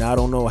 and I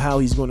don't know how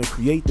he's going to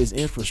create this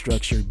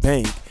infrastructure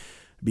bank,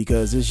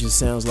 because this just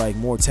sounds like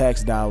more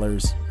tax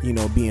dollars,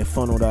 being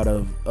funneled out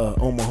of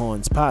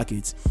Omahans'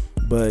 pockets.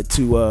 But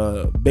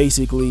to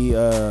basically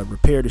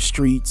repair the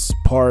streets,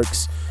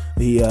 parks,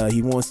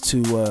 he wants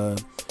to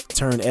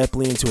turn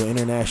Eppley into an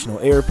international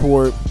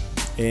airport,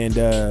 and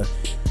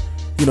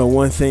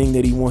one thing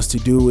that he wants to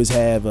do is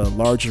have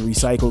larger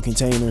recycle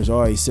containers. I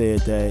already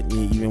said that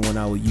even when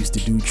I used to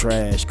do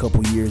trash a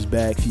few years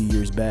back,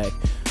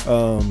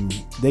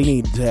 they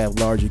need to have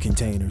larger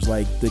containers.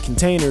 Like the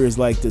container is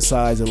like the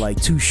size of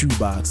like 2 shoe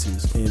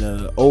boxes,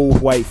 and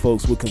old white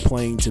folks would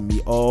complain to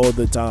me all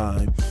the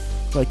time,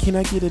 like, "Can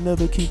I get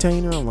another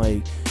container?" I'm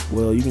like,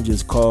 well, you can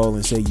just call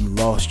and say you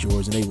lost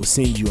yours, and they will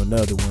send you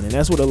another one. And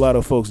that's what a lot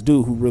of folks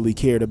do who really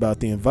cared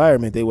about the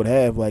environment. They would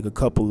have like a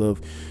couple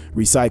of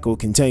recycled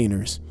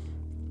containers.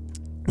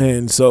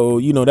 And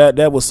so,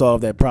 that would solve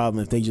that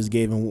problem if they just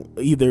gave him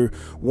either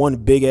one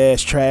big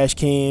ass trash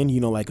can,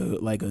 like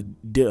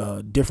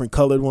a different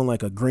colored one,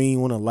 like a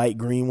green one, a light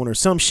green one, or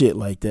some shit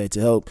like that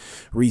to help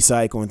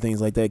recycle and things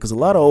like that. Because a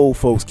lot of old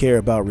folks care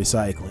about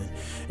recycling.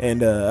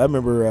 And I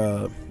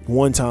remember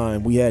one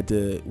time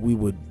we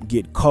would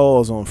get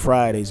calls on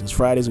Fridays, because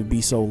Fridays would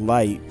be so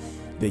light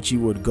that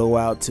you would go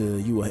out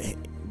to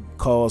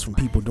calls from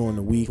people during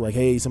the week, like,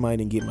 "Hey, somebody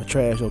didn't get my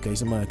trash. Okay,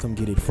 somebody come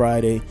get it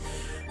Friday."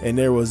 And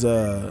there was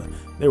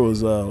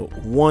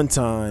one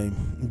time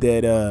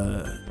that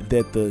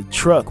the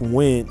truck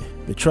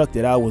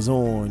that I was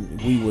on,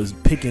 we was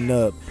picking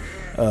up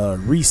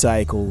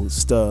recycled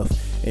stuff,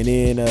 And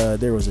then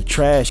there was a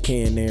trash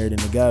can there. Then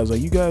the guy was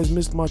like, "You guys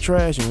missed my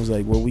trash," and was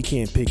like, "Well, we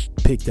can't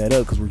pick that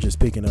up because we're just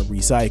picking up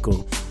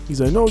recycle." He's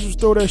like, "No, just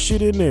throw that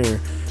shit in there."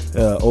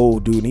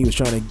 Old dude, and he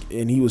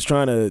was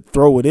trying to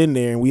throw it in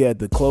there, and we had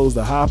to close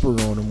the hopper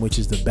on him, which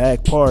is the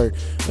back part.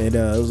 And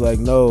it was like,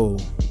 no.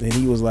 And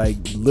he was like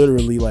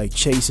literally like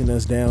chasing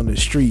us down the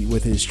street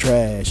with his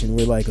trash, and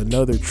we're like,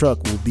 another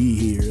truck will be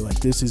here. Like,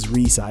 this is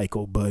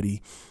recycle,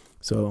 buddy.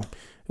 So it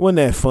wasn't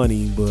that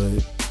funny,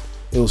 but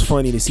it was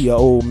funny to see an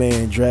old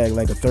man drag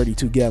like a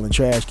 32-gallon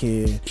trash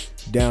can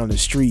down the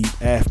street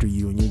after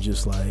you, and you're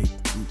just like,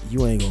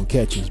 you ain't gonna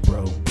catch us,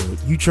 bro.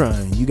 But you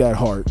trying, you got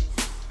heart.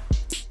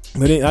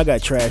 But I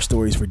got trash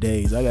stories for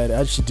days.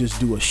 I should just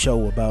do a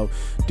show about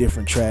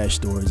different trash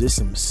stories. There's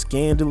some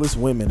scandalous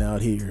women out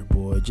here,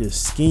 boy,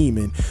 just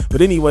scheming.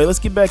 But anyway, let's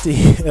get back to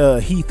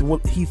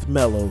Heath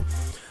Mello.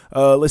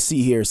 Let's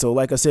see here. So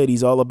like I said,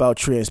 he's all about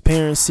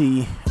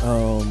transparency,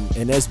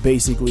 and that's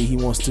basically, he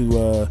wants to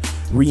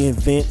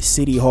reinvent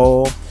City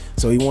Hall.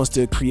 So he wants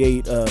to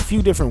create a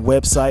few different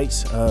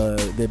websites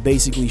that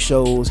basically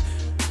shows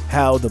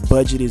how the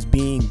budget is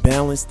being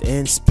balanced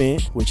and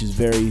spent, which is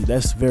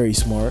very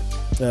smart.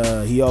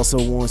 He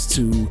also wants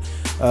to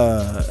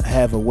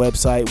have a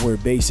website where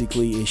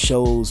basically it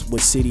shows what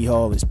City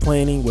Hall is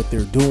planning, what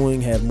they're doing,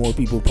 have more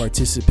people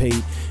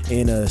participate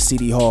in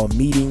City Hall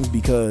meetings,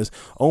 because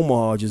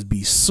Omaha just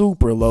be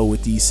super low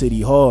with these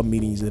City Hall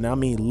meetings, and I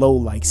mean low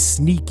like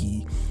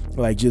sneaky.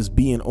 Like just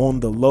being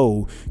on the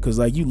low, because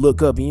like you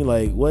look up and you're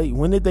like, wait,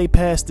 when did they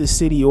pass this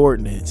city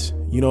ordinance?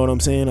 You know what I'm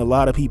saying? A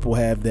lot of people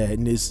have that,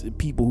 and there's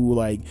people who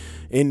like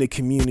in the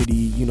community,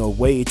 you know,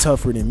 way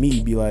tougher than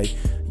me, be like,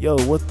 yo,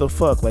 what the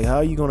fuck? Like, how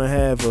are you gonna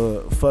have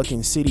a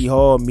fucking City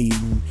Hall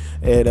meeting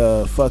at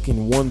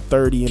fucking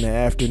 1:30 in the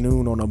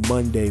afternoon on a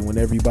Monday when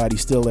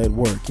everybody's still at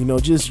work? You know,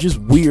 just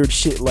weird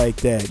shit like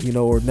that, you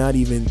know, or not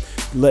even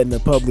letting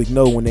the public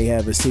know when they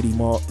have a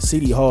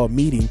City Hall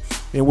meeting.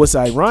 And what's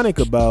ironic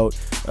about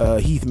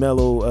Heath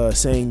Mello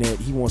saying that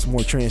he wants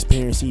more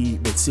transparency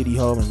with City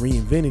Hall and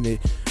reinventing it,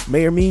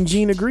 Mayor Mean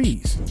Jean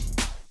agrees.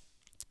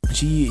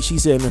 She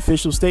said in an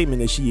official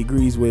statement that she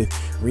agrees with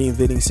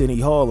reinventing City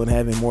Hall and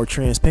having more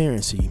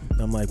transparency.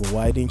 I'm like, well,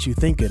 why didn't you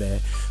think of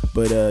that?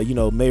 But you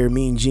know, Mayor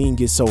Mean Jean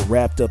gets so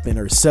wrapped up in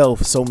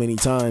herself so many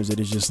times that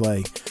it's just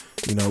like,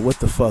 you know, what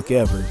the fuck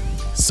ever.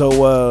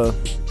 So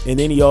and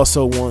then he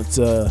also wants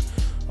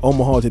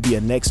Omaha to be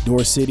a next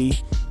door city.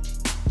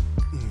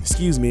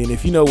 Excuse me. And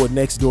if you know what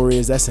Nextdoor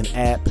is, that's an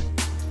app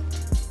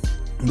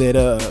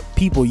that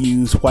people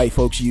use, white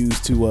folks use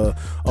to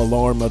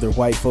alarm other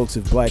white folks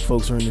if black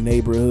folks are in the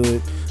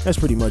neighborhood. That's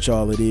pretty much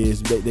all it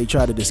is. They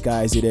try to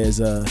disguise it as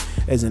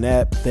an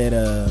app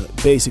that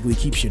basically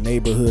keeps your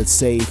neighborhood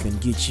safe and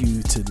gets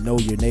you to know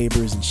your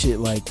neighbors and shit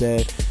like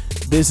that.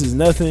 This is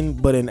nothing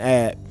but an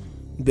app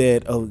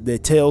that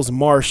tells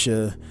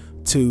Marsha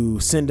to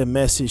send a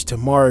message to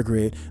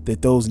Margaret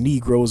that those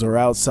Negroes are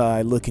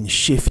outside looking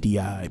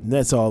shifty-eyed.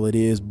 That's all it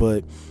is.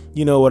 But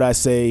you know what I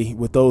say,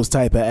 with those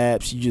type of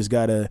apps, you just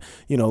gotta,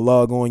 you know,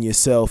 log on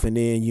yourself, and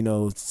then, you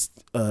know,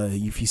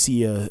 if you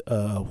see a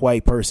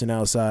white person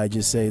outside,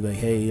 just say like,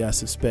 hey, I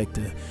suspect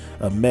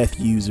a meth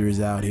user is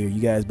out here.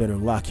 You guys better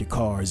lock your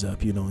cars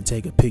up, you know, and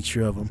take a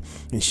picture of them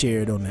and share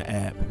it on the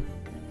app.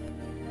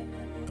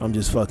 I'm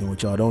just fucking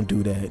with y'all. Don't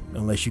do that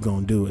unless you're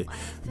gonna do it.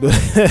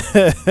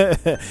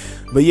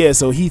 But yeah,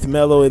 so Heath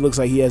Mello, it looks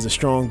like he has a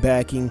strong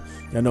backing.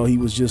 I know he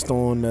was just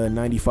on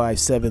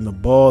 95.7 The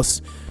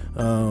Boss.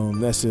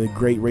 That's a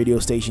great radio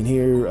station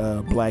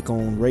here, black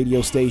owned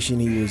radio station.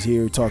 He was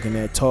here talking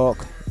that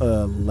talk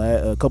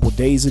a couple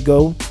days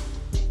ago.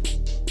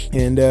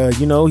 And,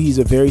 you know, he's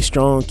a very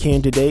strong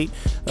candidate.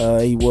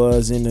 He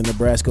was in the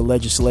Nebraska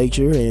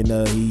legislature,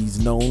 and he's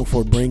known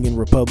for bringing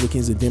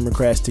Republicans and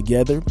Democrats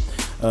together.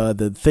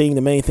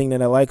 The main thing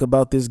that I like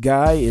about this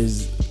guy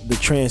is the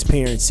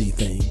transparency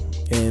thing,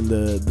 and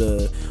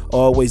the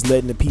always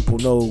letting the people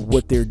know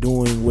what they're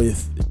doing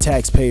with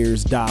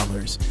taxpayers'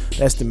 dollars.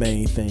 That's the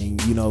main thing,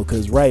 you know,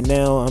 because right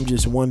now I'm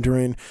just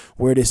wondering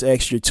where this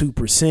extra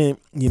 2%,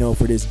 you know,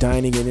 for this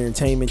dining and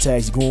entertainment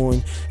tax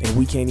going, and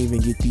we can't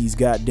even get these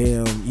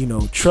goddamn, you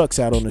know, trucks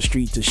out on the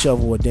street to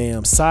shovel a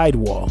damn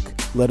sidewalk,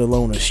 let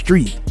alone a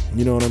street.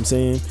 You know what I'm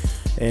saying?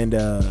 And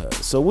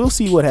so we'll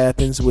see what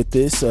happens with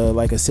this.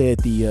 Like I said,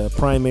 the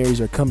primaries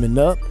are coming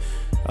up.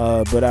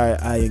 But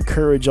I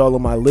encourage all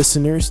of my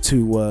listeners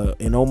to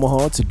in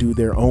Omaha to do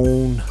their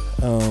own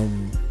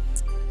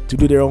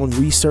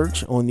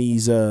research on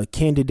these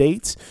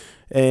candidates.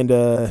 And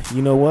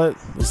you know what?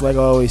 It's like I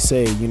always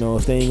say, you know,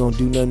 if they ain't gonna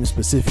do nothing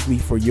specifically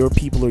for your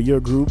people or your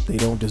group, they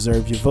don't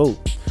deserve your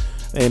vote.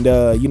 And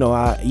you know,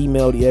 I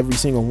emailed every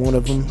single one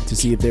of them to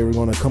see if they were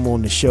gonna come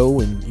on the show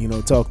and, you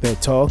know, talk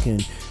that talk.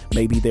 And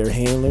maybe their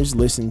handlers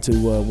listened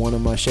to one of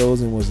my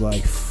shows and was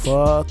like,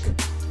 fuck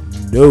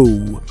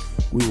no,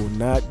 we will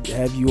not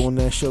have you on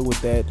that show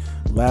with that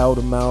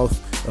loudmouth,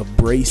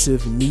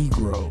 abrasive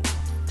Negro.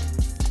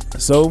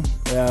 So,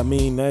 I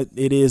mean, that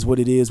it is what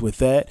it is with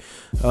that.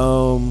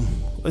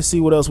 Let's see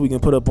what else we can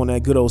put up on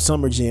that good old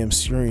Summer Jam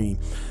stream.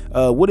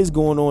 What is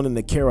going on in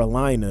the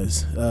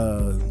Carolinas?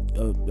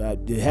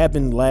 It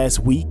happened last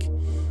week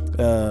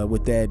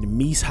with that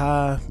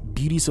Mishai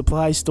beauty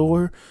supply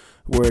store,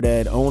 where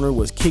that owner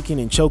was kicking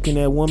and choking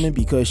that woman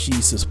because she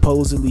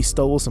supposedly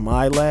stole some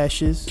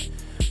eyelashes,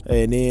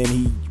 and then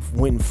he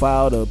went and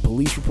filed a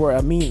police report.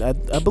 I mean,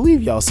 I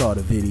believe y'all saw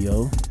the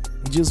video.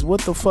 Just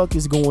what the fuck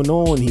is going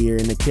on here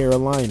in the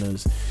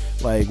Carolinas?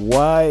 Like,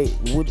 why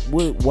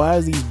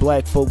is these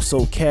black folks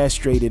so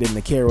castrated in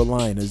the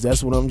Carolinas?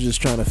 That's what I'm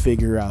just trying to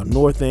figure out,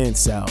 north and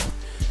south.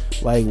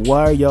 Like,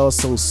 why are y'all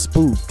so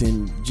spooked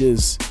and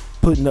just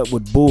putting up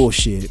with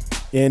bullshit?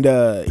 And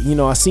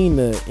I seen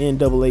the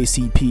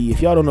NAACP.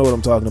 If y'all don't know what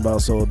I'm talking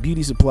about, so a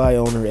beauty supply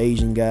owner,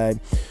 Asian guy,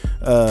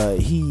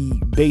 he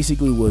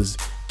basically was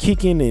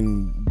kicking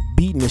and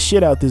beating the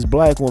shit out this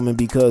black woman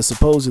because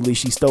supposedly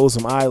she stole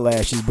some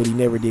eyelashes, but he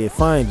never did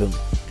find them.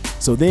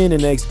 So then the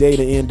next day,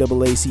 the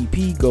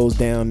NAACP goes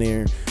down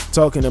there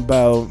talking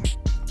about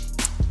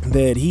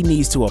that he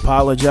needs to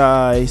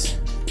apologize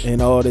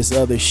and all this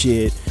other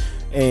shit,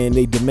 and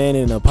they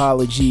demanded an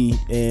apology,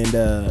 and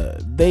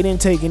they didn't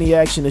take any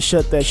action to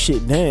shut that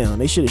shit down.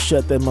 They should have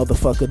shut that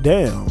motherfucker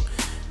down.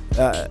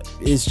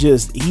 It's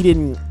just he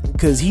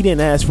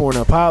didn't ask for an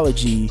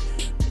apology,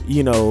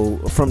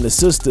 from the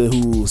sister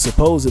who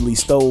supposedly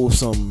stole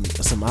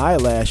some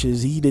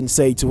eyelashes. He didn't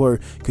say to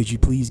her, could you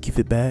please give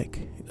it back?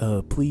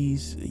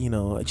 Please,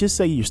 just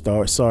say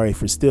you're sorry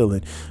for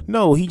stealing.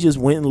 No, he just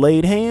went and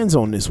laid hands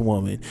on this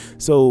woman.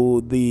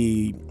 So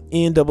the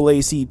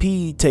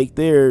NAACP take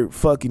their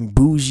fucking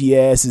bougie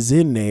asses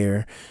in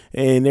there,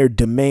 and they're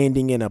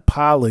demanding an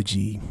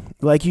apology.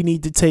 Like, you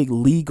need to take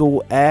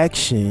legal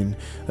action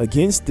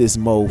against this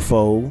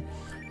mofo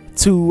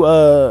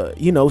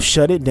to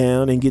shut it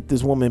down and get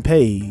this woman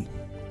paid,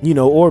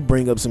 or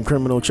bring up some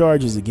criminal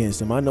charges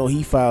against him. I know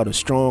he filed a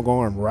strong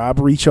arm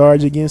robbery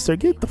charge against her.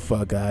 Get the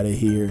fuck out of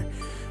here.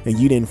 And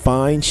you didn't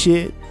find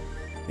shit.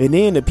 And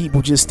then the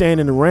people just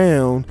standing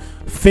around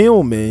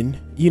filming,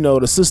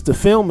 the sister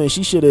filming,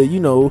 she should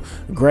have,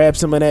 grabbed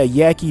some of that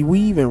yaki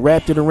weave and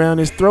wrapped it around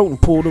his throat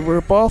and pulled the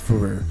rip off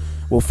of her.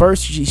 Well,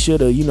 first she should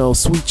have,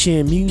 Sweet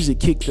Chin Music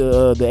kicked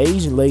the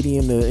Asian lady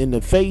in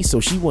the face so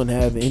she wouldn't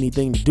have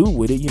anything to do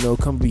with it.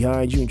 Come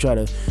behind you and try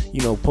to,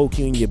 poke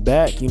you in your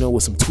back,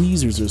 with some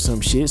tweezers or some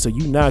shit. So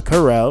you knock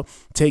her out,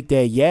 take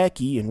that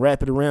yaki and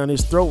wrap it around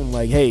his throat and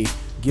like, hey,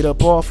 get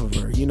up off of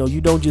her. You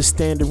don't just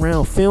stand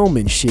around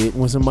filming shit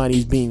when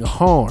somebody's being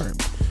harmed.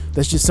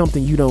 That's just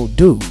something you don't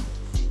do.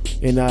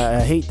 And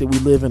I hate that we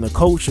live in a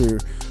culture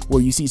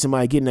where you see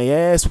somebody getting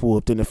their ass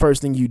whooped and the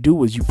first thing you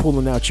do is you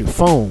pulling out your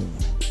phone.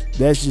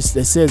 That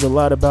says a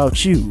lot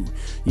about you.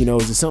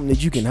 Is it something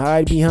that you can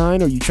hide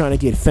behind, or you trying to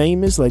get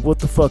famous? Like, what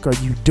the fuck are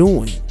you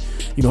doing?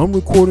 I'm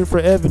recording for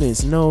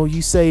evidence. No,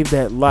 you save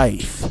that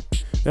life.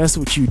 That's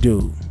what you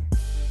do.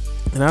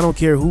 And I don't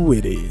care who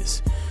it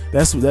is.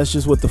 That's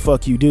just what the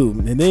fuck you do.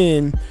 And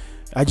then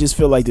I just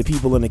feel like the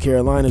people in the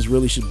Carolinas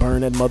really should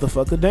burn that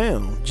motherfucker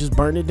down. Just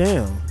burn it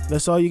down.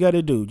 That's all you got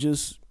to do.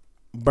 Just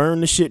burn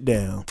the shit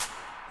down.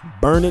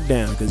 Burn it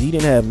down, because he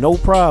didn't have no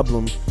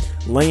problem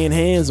laying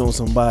hands on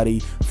somebody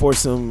for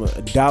some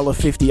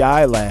 $1.50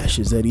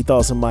 eyelashes that he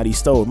thought somebody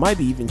stole. It might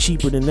be even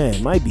cheaper than that.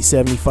 It might be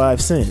 75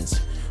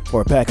 cents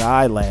for a pack of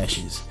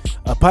eyelashes.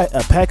 A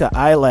pack of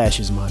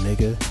eyelashes, my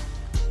nigga.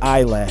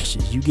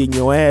 Eyelashes. You getting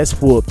your ass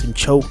whooped and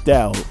choked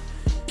out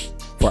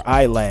for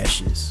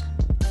eyelashes.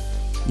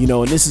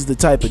 And this is the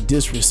type of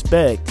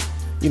disrespect,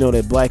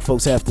 that black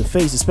folks have to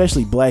face,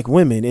 especially black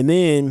women. And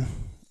then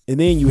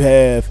you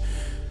have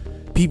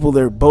people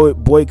that are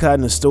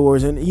boycotting the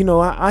stores, and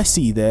I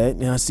see that,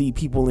 and I see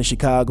people in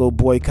Chicago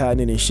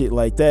boycotting it and shit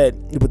like that,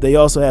 but they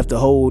also have to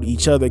hold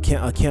each other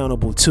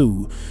accountable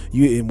too.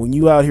 And when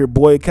you out here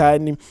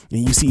boycotting and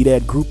you see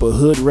that group of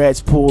hood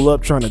rats pull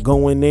up trying to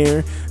go in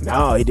there,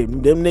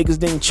 them niggas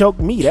didn't choke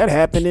me, that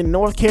happened in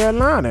North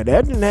Carolina,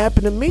 that didn't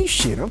happen to me,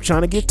 shit, I'm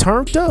trying to get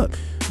turned up.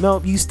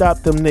 No, you stop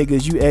them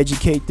niggas, you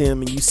educate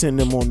them, and you send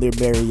them on their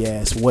merry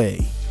ass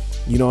way.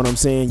 You know what I'm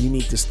saying? You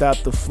need to stop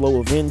the flow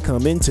of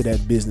income into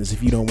that business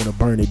if you don't want to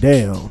burn it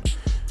down.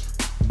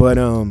 But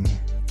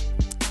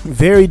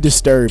very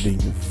disturbing.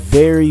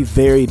 Very,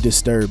 very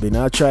disturbing.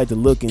 I tried to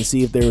look and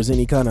see if there was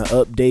any kind of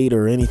update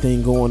or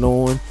anything going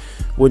on.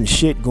 Wasn't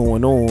shit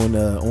going on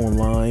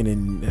online,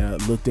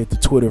 and looked at the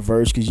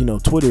Twitterverse,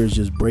 because Twitter is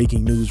just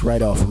breaking news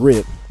right off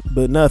rip.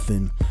 But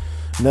nothing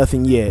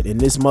yet. And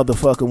this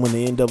motherfucker, when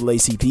the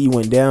NAACP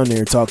went down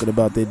there talking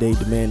about that they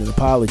demand an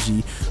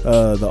apology,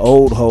 the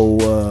old hoe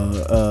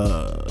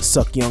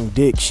Suck Young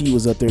Dick, she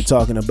was up there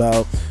talking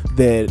about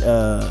that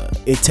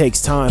it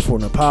takes time for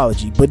an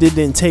apology, but it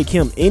didn't take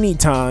him any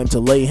time to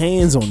lay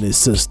hands on this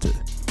sister.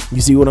 You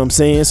see what I'm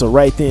saying? So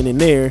right then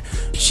and there,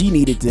 she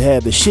needed to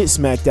have the shit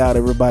smacked out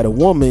of her by the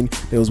woman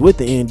that was with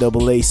the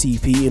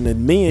NAACP, and the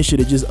men should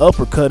have just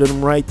uppercutted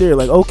him right there.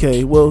 Like,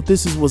 okay, well,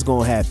 this is what's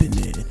gonna happen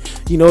then.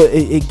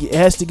 It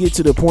has to get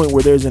to the point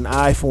where there's an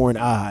eye for an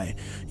eye.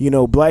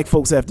 Black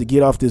folks have to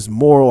get off this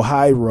moral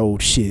high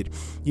road shit.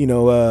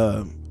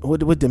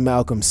 What did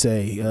Malcolm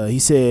say? He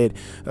said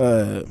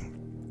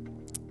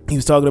he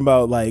was talking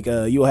about like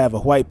you'll have a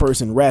white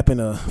person wrapping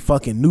a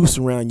fucking noose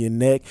around your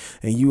neck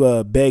and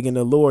you begging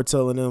the Lord,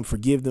 telling them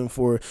forgive them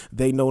for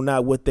they know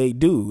not what they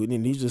do.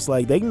 And he's just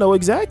like, they know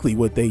exactly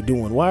what they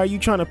doing. Why are you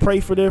trying to pray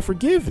for their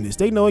forgiveness?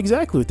 They know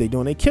exactly what they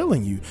doing. They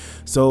killing you.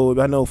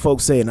 So I know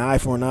folks say an eye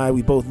for an eye,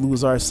 we both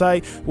lose our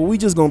sight. Well, we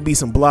just gonna be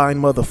some blind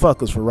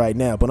motherfuckers for right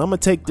now. But I'm gonna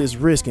take this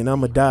risk and I'm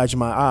gonna dodge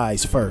my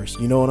eyes first.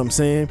 You know what I'm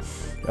saying?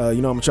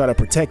 I'm gonna try to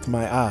protect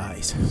my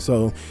eyes.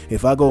 So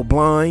if I go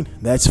blind,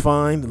 that's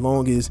fine, as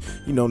long as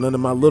none of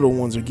my little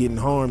ones are getting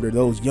harmed, or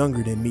those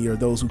younger than me, or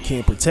those who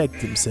can't protect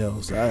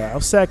themselves.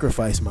 I'll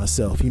sacrifice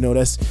myself.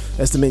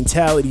 That's the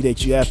mentality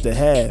that you have to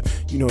have.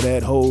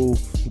 That whole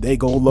they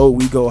go low,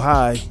 we go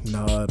high.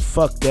 Nah,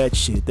 fuck that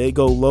shit. They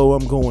go low,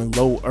 I'm going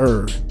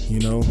lower.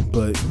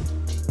 But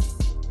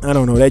I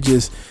don't know.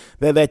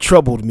 That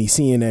troubled me,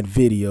 seeing that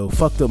video.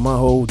 Fucked up my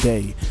whole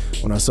day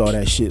when I saw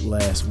that shit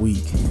last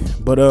week.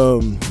 But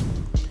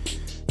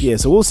yeah,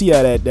 so we'll see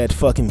how that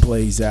fucking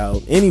plays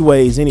out.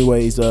 Anyways,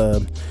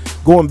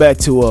 going back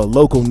to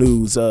local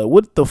news,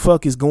 what the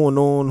fuck is going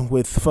on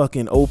with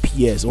fucking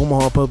OPS,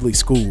 Omaha Public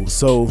Schools?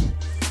 So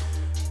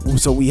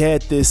we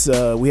had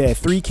we had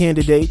 3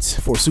 candidates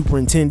for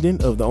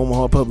superintendent of the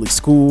Omaha Public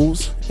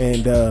Schools,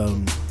 and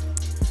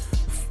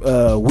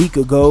a week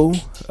ago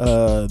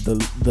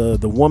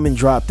the woman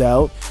dropped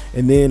out,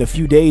 and then a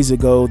few days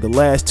ago the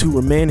last 2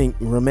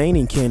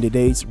 remaining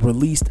candidates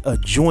released a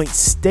joint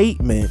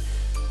statement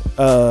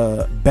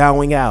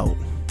bowing out.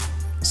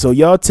 So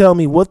y'all tell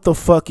me what the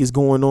fuck is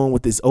going on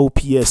with this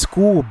OPS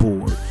school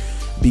board,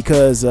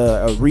 because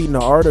reading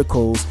the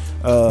articles,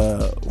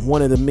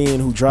 one of the men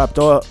who dropped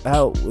out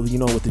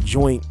with the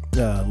joint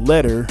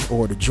letter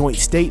or the joint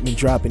statement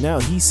dropping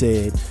out, he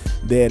said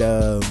that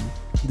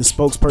the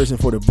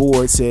spokesperson for the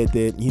board said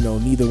that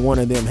neither one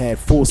of them had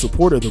full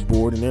support of the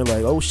board, and they're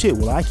like, oh shit,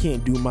 well I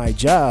can't do my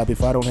job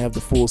if I don't have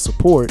the full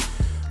support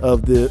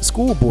of the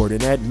school board.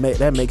 And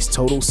that makes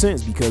total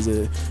sense, because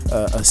a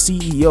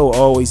CEO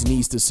always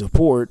needs the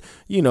support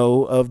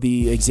of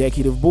the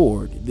executive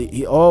board.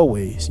 He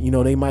always,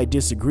 they might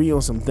disagree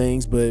on some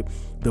things, but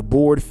the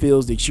board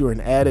feels that you're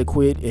an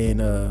adequate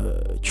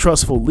and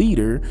trustful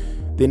leader,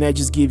 then that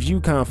just gives you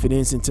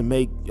confidence and to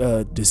make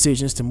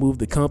decisions to move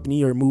the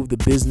company or move the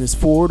business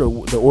forward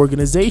or the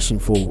organization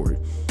forward.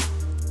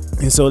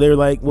 And so they're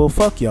like, well,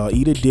 fuck y'all,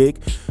 eat a dick.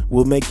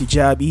 We'll make the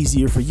job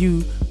easier for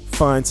you.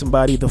 Find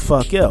somebody the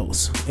fuck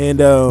else. And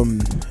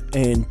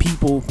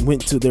people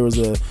there was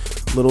a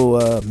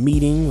little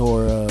meeting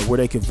or where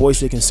they could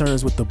voice their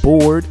concerns with the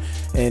board,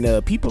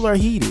 and people are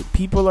heated.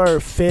 People are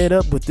fed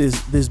up with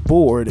this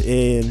board,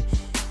 and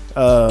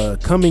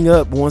coming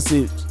up, once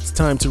it's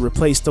time to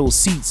replace those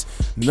seats,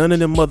 none of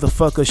them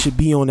motherfuckers should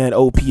be on that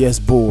OPS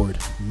board.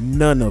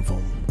 None of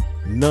them,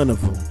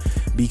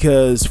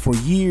 because for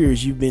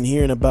years you've been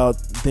hearing about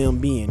them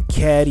being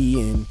catty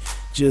and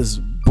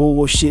just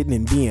bullshitting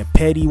and being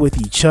petty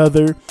with each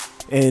other,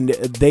 and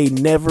they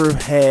never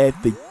had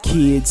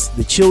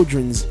the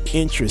children's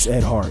interests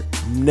at heart.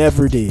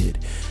 Never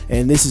did.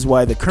 And this is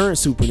why the current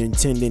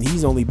superintendent,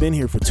 he's only been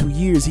here for 2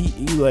 years.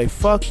 He like,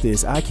 fuck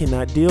this, I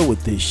cannot deal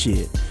with this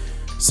shit.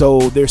 So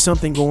there's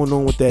something going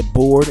on with that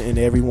board, and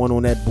everyone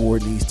on that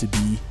board needs to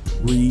be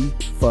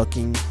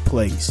re-fucking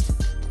placed.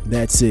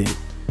 That's it.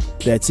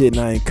 And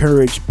I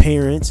encourage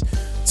parents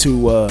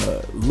to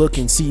look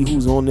and see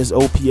who's on this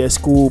OPS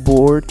school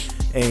board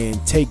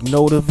and take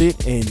note of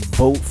it and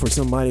vote for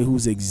somebody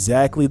who's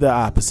exactly the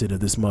opposite of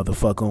this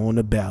motherfucker on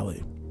the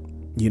ballot.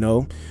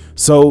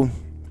 So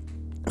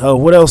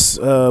what else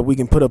we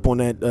can put up on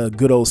that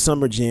good old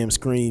Summer Jam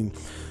screen?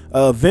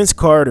 Vince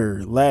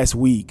Carter last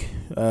week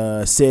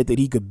said that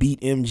he could beat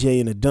MJ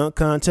in a dunk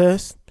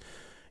contest.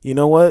 You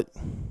know what?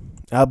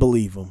 I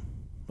believe him.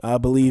 I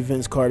believe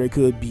Vince Carter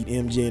could beat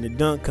MJ in a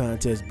dunk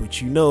contest,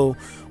 but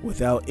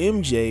without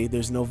MJ,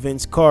 there's no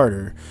Vince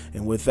Carter,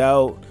 and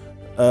without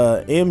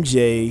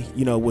MJ,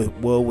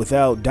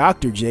 without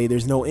Dr. J,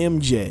 there's no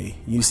MJ.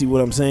 You see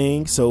what I'm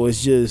saying? So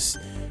it's just,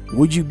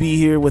 would you be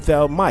here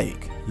without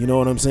Mike? You know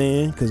what I'm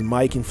saying? Because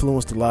Mike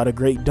influenced a lot of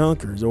great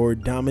dunkers, or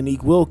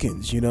Dominique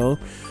Wilkins,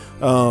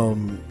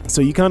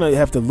 so you kind of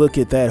have to look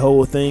at that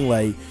whole thing.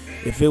 Like,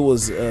 if it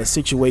was a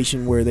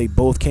situation where they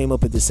both came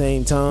up at the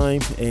same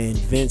time and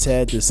Vince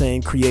had the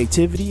same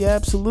creativity,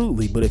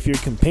 absolutely. But if you're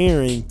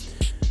comparing,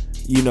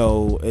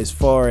 as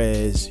far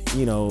as,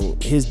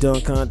 his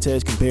dunk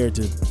contest compared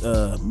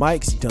to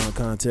Mike's dunk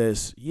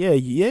contest, yeah,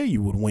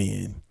 you would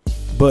win.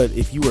 But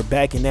if you were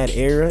back in that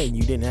era and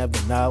you didn't have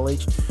the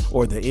knowledge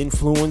or the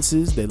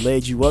influences that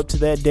led you up to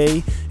that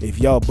day, if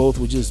y'all both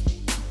were just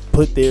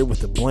put there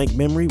with a blank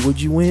memory,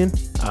 would you win?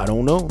 I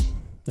don't know.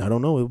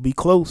 It would be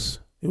close.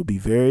 It would be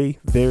very,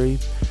 very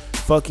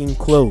fucking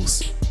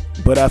close.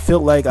 But I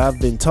feel like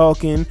I've been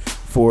talking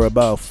for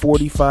about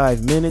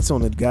 45 minutes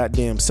on the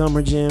goddamn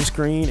Summer Jam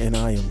screen, and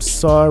I am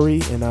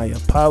sorry and I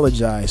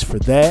apologize for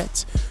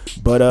that.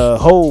 But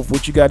Hove,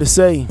 what you got to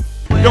say?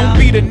 Don't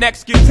be the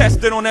next get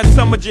tested on that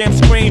Summer Jam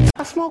screen.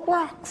 I smoke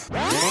rocks.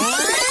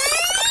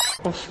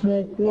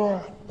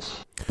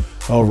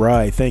 All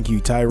right, thank you,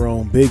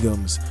 Tyrone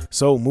Biggums.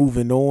 So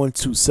moving on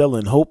to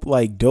selling hope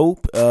like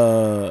dope.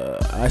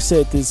 I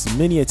said this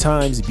many a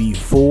times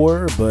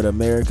before, but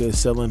America is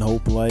selling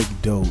hope like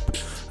dope.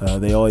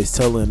 They always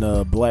telling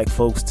black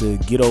folks to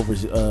get over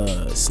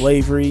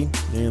slavery.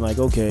 And you're like,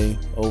 okay,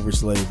 over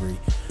slavery.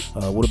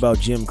 What about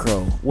Jim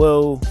Crow?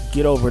 Well,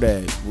 get over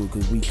that,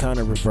 because we kind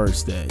of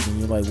reversed that. And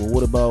you're like, well,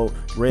 what about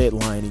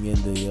redlining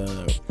in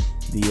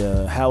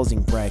the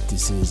housing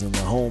practices and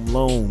the home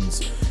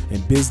loans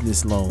and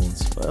business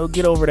loans? Well,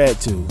 get over that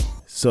too.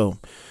 So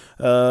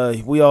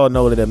we all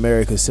know that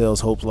America sells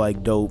hope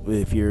like dope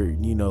if you're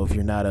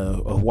not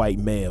a white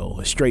male,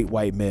 a straight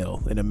white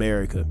male in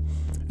America,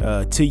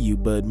 to you.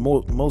 But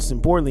most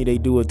importantly, they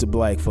do it to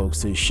black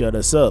folks to shut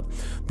us up.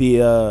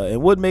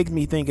 And what makes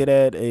me think of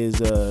that is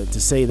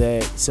to say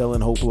that selling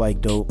hope like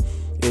dope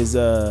is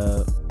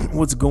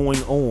what's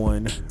going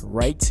on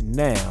right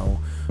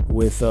now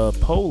with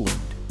Poland.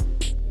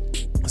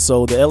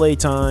 So the LA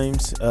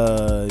Times,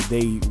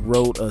 they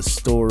wrote a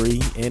story,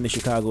 and the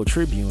Chicago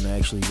Tribune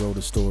actually wrote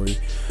a story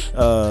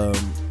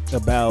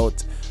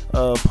about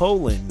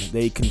Poland.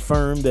 They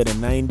confirmed that a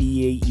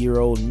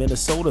 98-year-old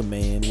Minnesota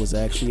man was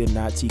actually a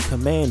Nazi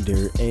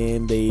commander,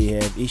 and they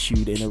have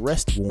issued an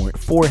arrest warrant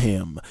for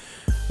him.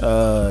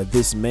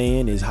 This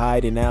man is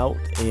hiding out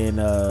in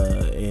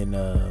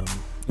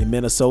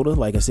Minnesota,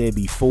 like I said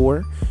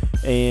before,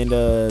 and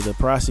the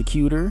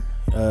prosecutor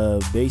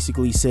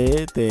basically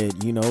said that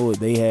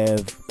they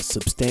have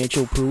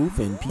substantial proof,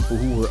 and people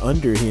who were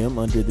under him,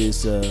 under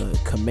this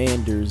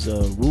commander's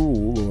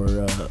rule,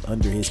 or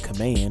under his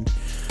command,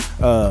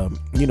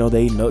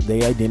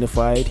 they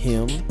identified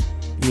him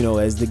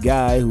as the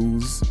guy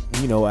who's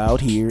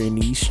out here in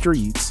these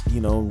streets,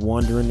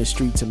 wandering the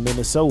streets of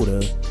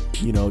Minnesota,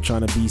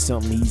 trying to be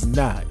something he's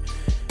not.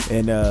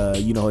 And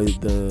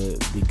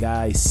the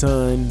guy's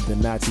son, the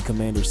Nazi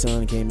commander's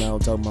son, came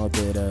out talking about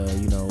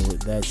that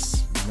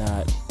that's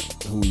not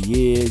who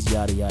he is,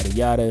 yada yada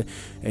yada.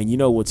 And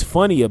what's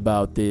funny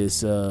about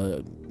this,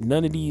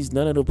 none of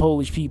the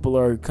Polish people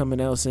are coming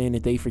out saying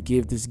that they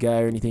forgive this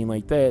guy or anything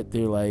like that.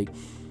 They're like,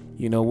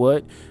 you know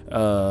what,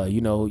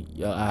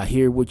 I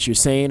hear what you're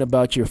saying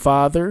about your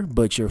father,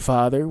 but your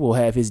father will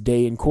have his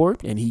day in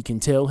court, and he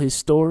can tell his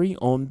story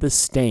on the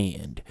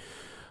stand.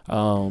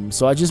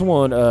 So I just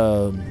want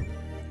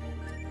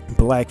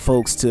black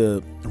folks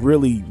to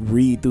really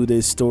read through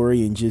this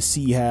story and just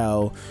see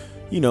how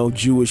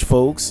Jewish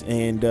folks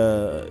and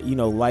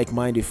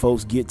like-minded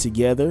folks get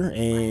together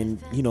and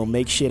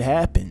make shit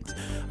happen.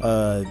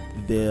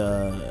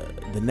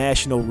 The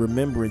National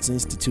Remembrance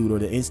Institute, or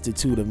the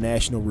Institute of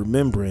National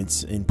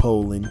Remembrance in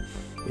Poland,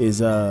 is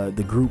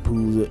the group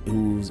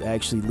who's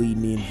actually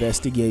leading the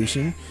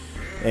investigation.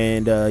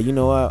 And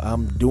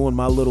I'm doing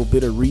my little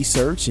bit of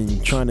research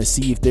and trying to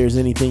see if there's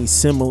anything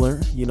similar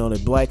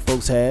that black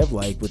folks have,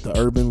 like with the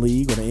Urban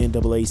League or the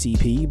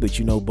NAACP. But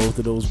both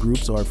of those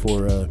groups are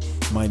for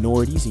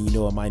minorities, and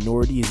a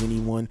minority is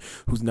anyone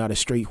who's not a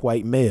straight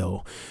white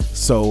male.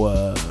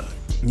 So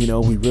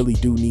we really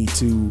do need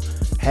to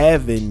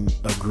have a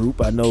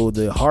group. I know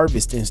the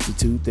Harvest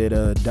Institute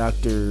that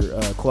Dr.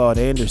 Claude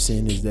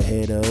Anderson is the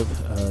head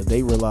of,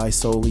 they rely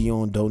solely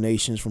on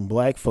donations from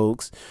black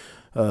folks.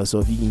 So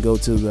if you can go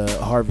to the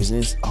Harvest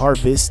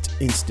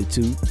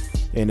Institute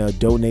and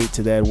donate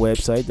to that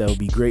website, that would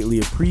be greatly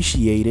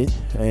appreciated.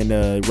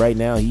 And right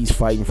now he's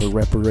fighting for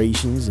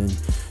reparations, and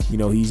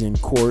he's in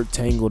court,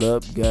 tangled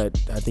up. I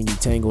think he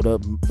tangled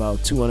up about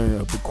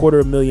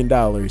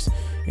 $250,000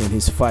 in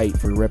his fight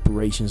for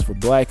reparations for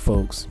black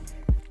folks.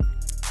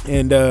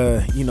 And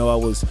I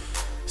was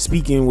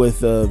speaking with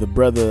the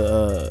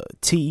brother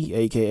T,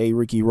 aka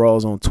Ricky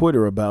Rawls, on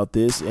Twitter about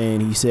this,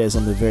 and he said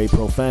something very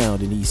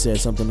profound. And he said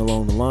something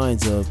along the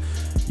lines of,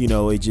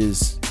 it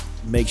just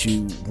makes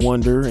you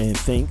wonder and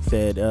think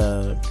that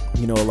a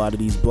lot of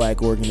these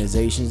black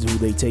organizations, who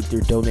they take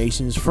their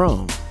donations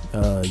from,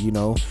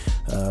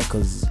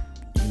 because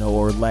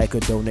or lack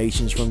of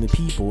donations from the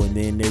people, and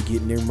then they're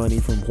getting their money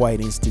from white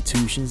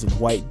institutions and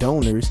white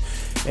donors.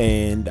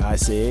 And I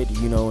said,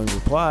 in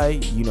reply,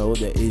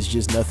 that is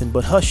just nothing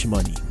but hush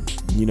money.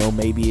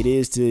 Maybe it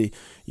is to,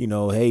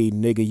 hey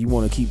nigga, you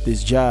want to keep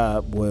this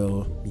job?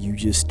 Well, you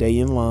just stay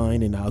in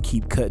line and I'll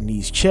keep cutting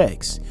these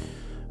checks.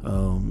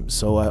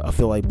 So I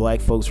feel like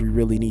black folks, we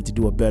really need to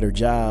do a better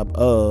job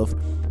of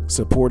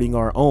supporting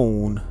our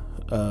own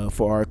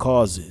for our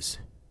causes.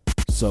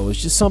 So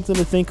it's just something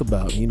to think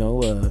about.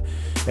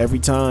 Every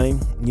time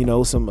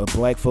some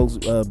black folks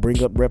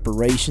bring up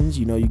reparations,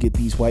 you get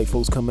these white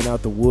folks coming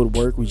out the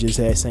woodwork. We just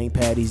had St.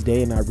 Patty's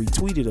Day, and I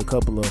retweeted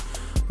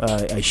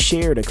I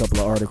shared a couple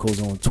of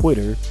articles on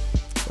Twitter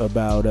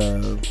about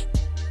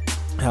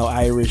how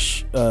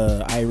Irish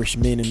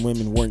men and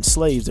women weren't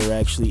slaves. They're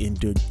actually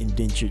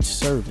indentured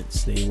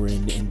servants. They were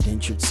in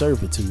indentured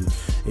servitude.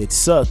 It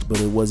sucked,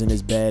 but it wasn't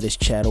as bad as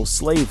chattel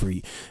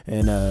slavery.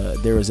 And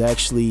there was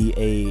actually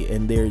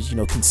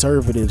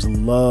conservatives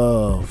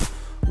love.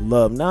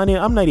 Now,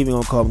 I'm not even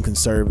gonna call them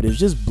conservatives,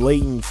 just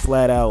blatant,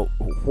 flat out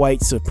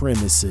white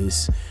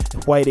supremacists,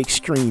 white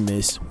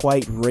extremists,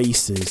 white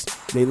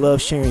racists, They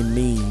love sharing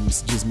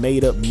memes, just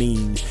made up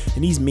memes.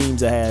 And these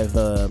memes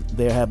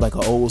they'll have like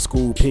an old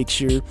school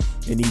picture,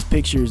 and these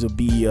pictures will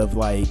be of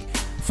like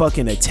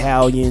fucking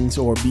Italians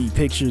or be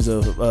pictures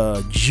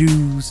of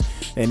Jews,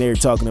 and they're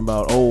talking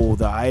about, oh,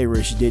 the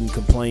Irish didn't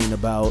complain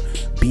about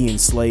being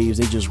slaves,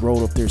 they just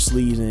rolled up their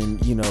sleeves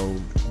and, you know,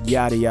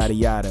 yada yada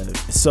yada.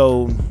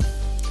 So,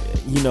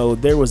 you know,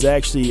 there was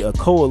actually a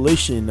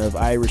coalition of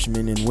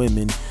Irishmen and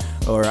women,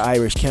 or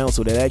Irish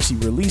Council, that actually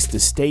released a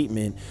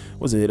statement,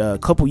 was it a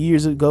couple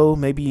years ago,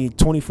 maybe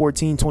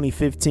 2014,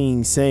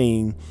 2015,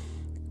 saying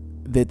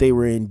that they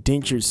were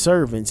indentured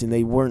servants and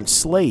they weren't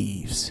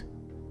slaves.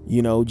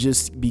 You know,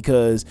 just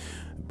because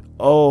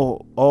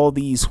all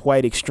these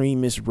white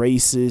extremists,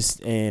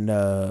 racists, and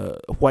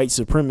white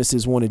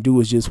supremacists want to do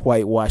is just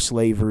whitewash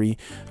slavery,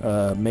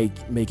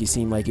 make it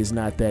seem like it's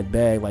not that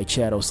bad, like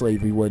chattel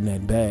slavery wasn't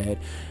that bad.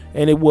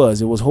 And it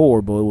was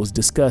horrible, it was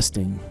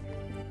disgusting.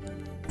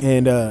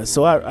 And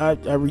so I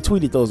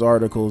retweeted those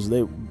articles.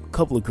 They were a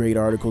couple of great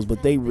articles,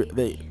 but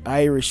the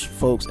Irish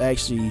folks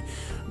actually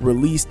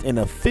released an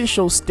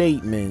official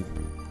statement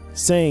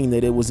saying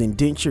that it was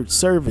indentured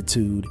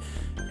servitude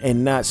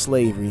and not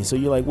slavery. And so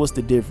you're like, what's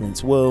the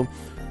difference? Well,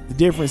 the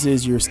difference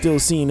is you're still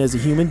seen as a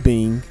human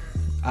being.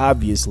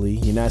 Obviously,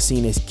 you're not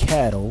seen as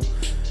cattle.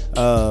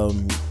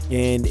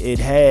 And it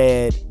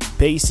had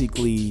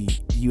basically,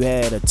 you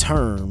had a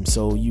term,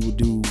 so you would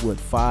do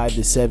 5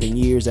 to 7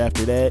 years.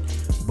 After that,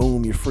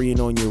 boom, you're free and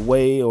on your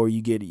way. Or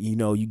you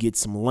get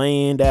some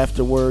land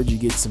afterwards, you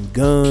get some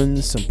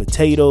guns, some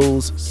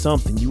potatoes,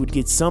 something. You would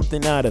get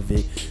something out of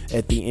it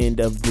at the end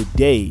of the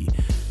day.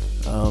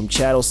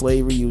 Chattel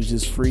slavery, you was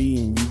just free,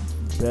 and you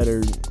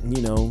better,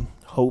 you know,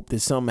 hope that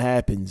something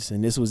happens.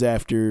 And this was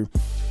after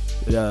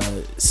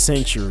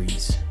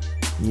centuries,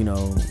 you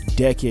know,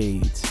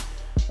 decades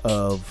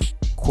of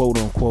quote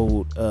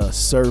unquote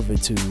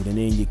servitude. And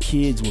then your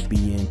kids would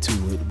be into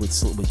it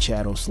with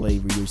chattel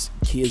slavery. Your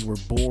kids were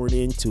born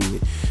into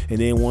it. And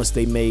then once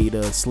they made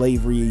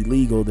slavery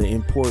illegal,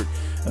 they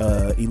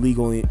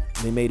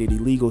made it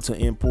illegal to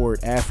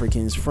import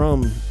Africans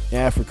from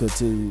Africa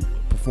to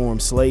perform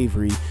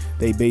slavery.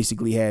 They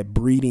basically had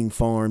breeding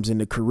farms in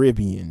the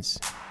Caribbeans,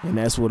 and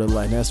that's why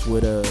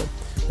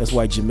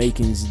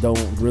Jamaicans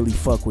don't really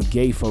fuck with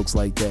gay folks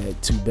like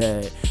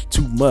that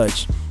too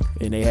much.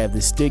 And they have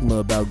this stigma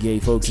about gay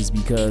folks is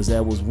because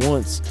that was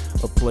once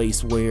a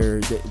place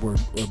where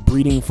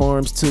breeding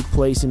farms took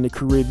place in the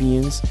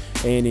Caribbeans,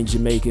 and in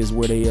Jamaica is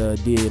where they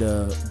did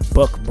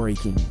buck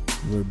breaking,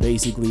 where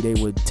basically they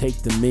would take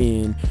the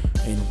men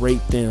and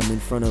rape them in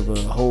front of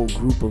a whole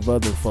group of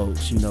other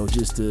folks, you know,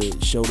 just to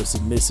show the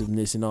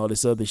submissiveness and all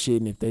this other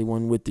shit. And if they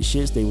weren't with the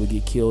shits, they would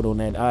get killed on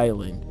that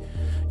island.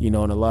 You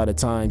know, and a lot of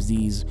times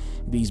these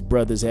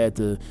brothers had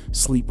to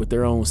sleep with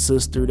their own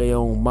sister, their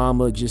own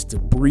mama, just to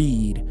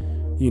breed,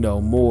 you know,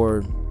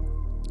 more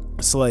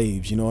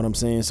slaves. You know what I'm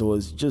saying? So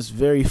it's just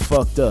very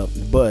fucked up.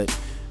 But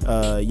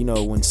you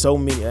know, when so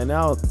many, and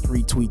I'll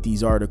retweet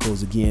these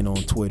articles again on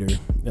Twitter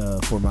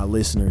for my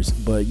listeners.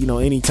 But you know,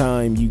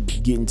 anytime you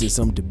get into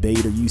some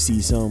debate or you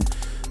see some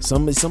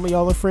of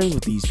y'all are friends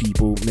with these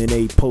people, and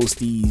they post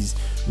these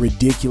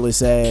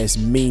ridiculous ass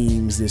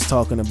memes that's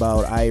talking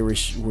about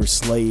Irish were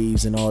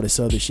slaves and all this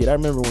other shit. I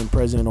remember when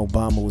President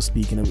Obama was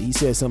speaking of it, he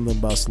said something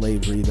about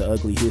slavery, the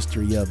ugly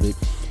history of it.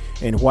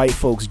 And white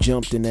folks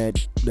jumped in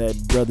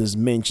that brother's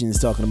mentions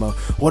talking about,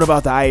 what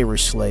about the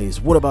Irish slaves?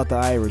 What about the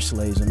Irish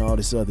slaves and all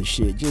this other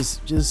shit?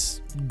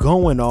 Just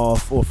going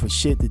off for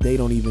shit that they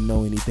don't even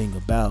know anything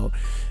about.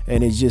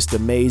 And it just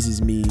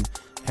amazes me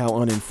how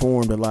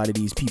uninformed a lot of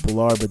these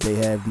people are, but they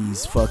have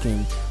these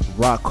fucking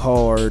rock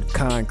hard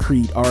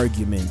concrete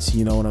arguments,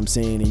 you know what I'm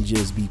saying? And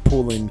just be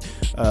pulling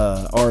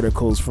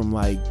articles from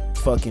like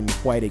fucking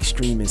white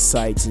extremist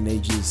sites, and they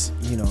just,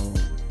 you know,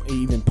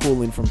 even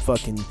pulling from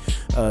fucking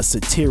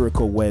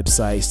satirical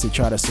websites to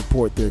try to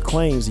support their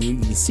claims. And you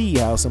can see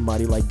how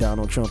somebody like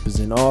Donald Trump is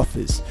in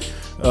office.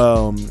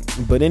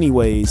 But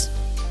anyways,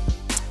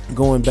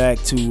 going back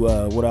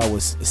to what I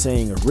was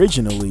saying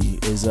originally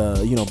is,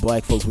 you know,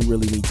 black folks, we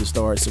really need to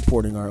start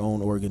supporting our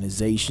own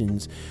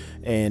organizations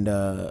and,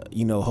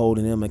 you know,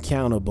 holding them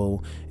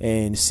accountable,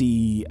 and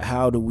see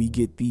how do we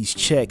get these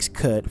checks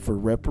cut for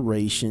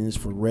reparations,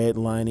 for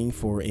redlining,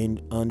 for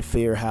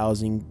unfair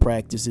housing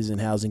practices and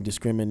housing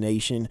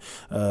discrimination,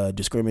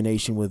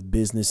 discrimination with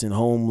business and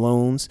home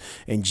loans,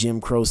 and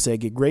Jim Crow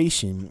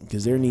segregation,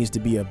 because there needs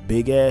to be a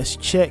big ass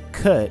check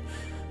cut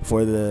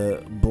for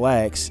the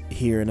blacks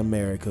here in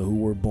America who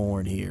were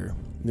born here.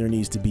 There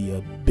needs to be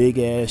a big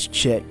ass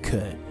check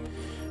cut.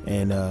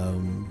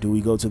 And do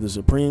we go to the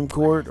Supreme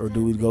Court or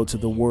do we go to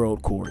the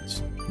world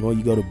courts? Well,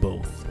 you go to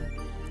both.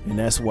 And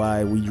that's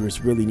why we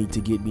just really need to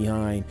get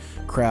behind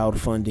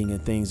crowdfunding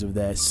and things of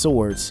that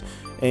sorts,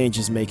 and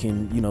just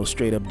making, you know,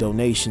 straight up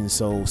donations,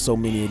 so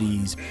many of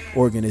these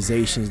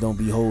organizations don't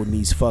be holding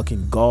these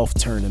fucking golf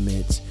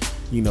tournaments,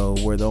 you know,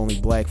 where the only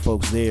black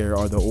folks there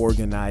are the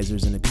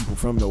organizers and the people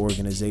from the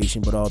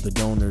organization, but all the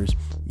donors,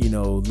 you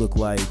know, look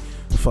like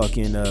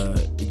fucking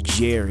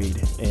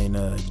Jared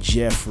and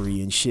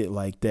Jeffrey and shit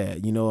like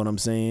that. You know what I'm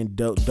saying?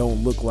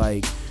 Don't look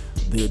like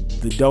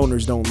the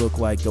donors don't look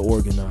like the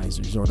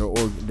organizers or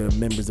the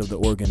members of the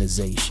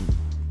organization.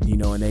 You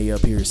know, and they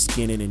up here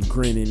skinning and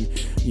grinning,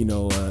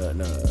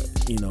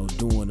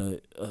 doing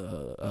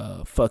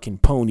a fucking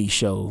pony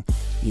show,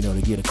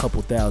 to get a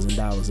couple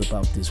 $1,000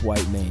 about this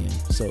white man.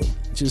 So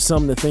just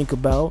something to think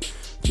about.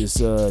 Just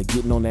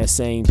getting on that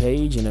same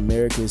page, and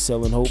America is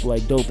selling hope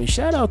like dope. And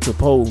shout out to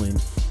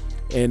Poland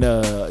and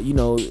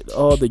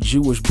all the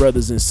Jewish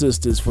brothers and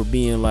sisters for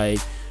being like,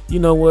 you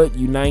know what,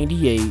 you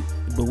 98,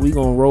 but we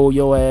gonna roll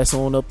your ass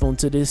on up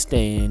onto this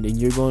stand, and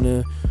you're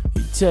gonna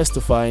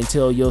testify and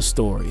tell your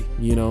story,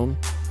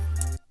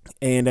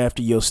 and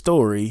after your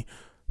story,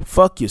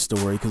 fuck your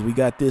story, because we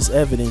got this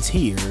evidence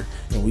here,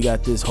 and we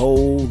got this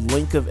whole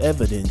link of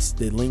evidence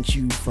that links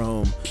you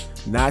from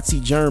Nazi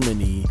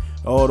Germany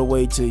all the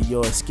way to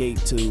your escape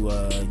to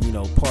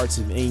parts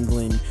of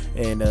England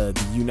and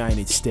the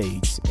United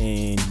States,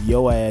 and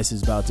your ass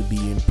is about to be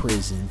in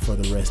prison for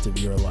the rest of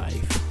your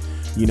life.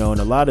 And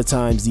a lot of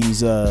times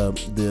these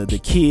the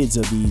kids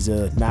of these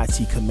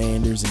Nazi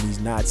commanders and these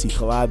Nazi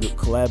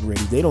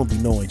collaborators, they don't be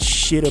knowing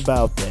shit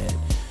about that.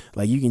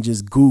 Like, you can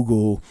just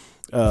Google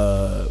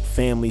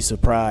family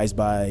surprised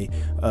by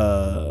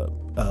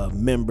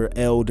member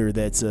elder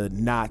that's a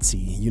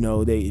Nazi,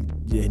 and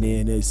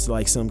then it's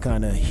like some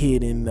kind of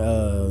hidden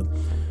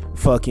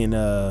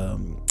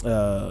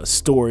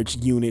storage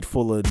unit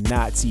full of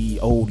Nazi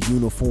old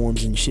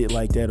uniforms and shit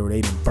like that, or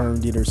they done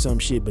burned it or some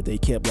shit, but they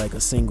kept like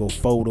a single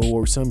photo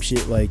or some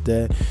shit like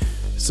that.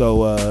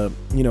 So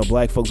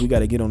black folks, we got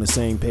to get on the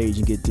same page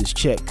and get this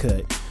check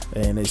cut,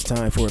 and it's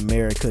time for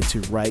America to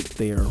right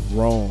their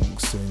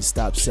wrongs and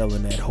stop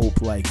selling that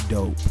hope like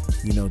dope.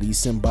 These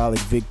symbolic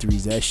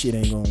victories, that shit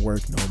ain't gonna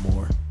work no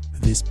more.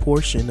 This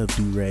portion of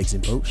Do-Rags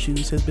and Boat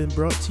Shoes has been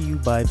brought to you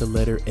by the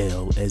letter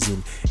L, as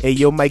in, hey,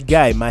 yo, my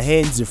guy, my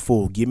hands are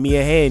full. Give me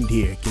a hand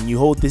here. Can you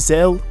hold this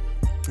L?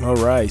 All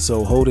right,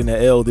 so holding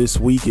the L this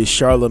week is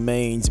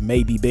Charlemagne's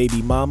maybe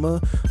baby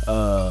mama,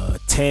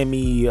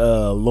 Tammy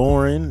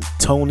Lauren,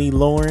 Tony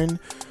Lauren,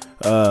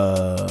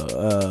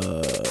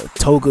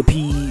 Toga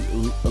P.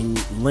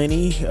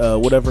 Lenny,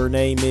 whatever her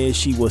name is.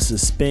 She was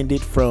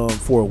suspended for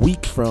a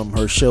week from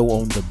her show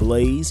on The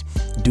Blaze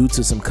due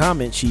to some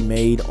comments she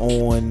made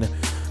on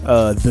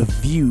The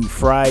View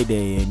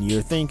Friday. And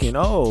you're thinking,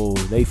 oh,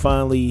 they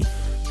finally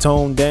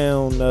toned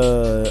down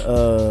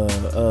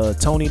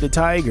Tony the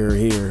Tiger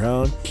here,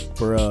 huh?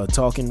 For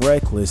talking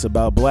reckless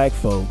about black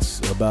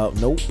folks, about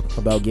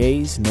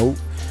gays, nope,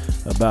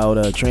 about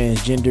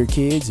transgender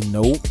kids,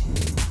 nope,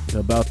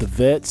 about the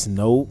vets,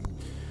 nope,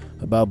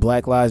 about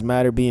Black Lives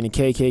Matter being a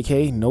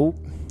KKK, nope.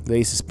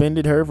 They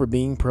suspended her for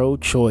being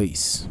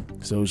pro-choice.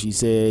 So she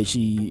said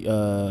she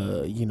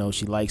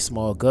likes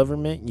small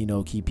government,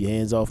 keep your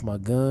hands off my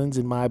guns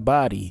and my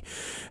body.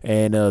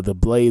 And The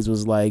Blaze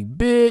was like,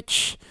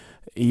 bitch,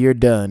 you're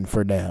done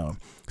for now.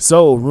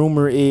 So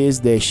rumor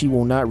is that she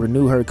will not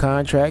renew her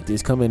contract.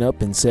 It's coming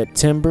up in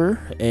September,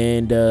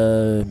 and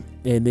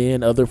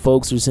then other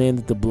folks are saying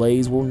that The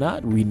Blaze will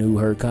not renew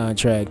her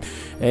contract.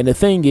 And the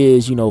thing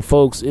is,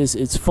 folks,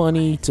 it's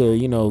funny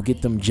to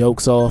get them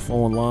jokes off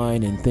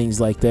online and things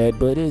like that,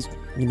 but it's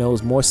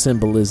more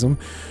symbolism.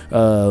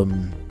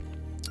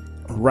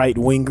 Right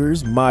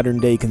wingers, modern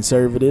day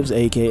conservatives,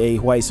 aka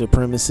white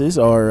supremacists,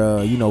 are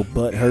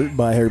butthurt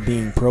by her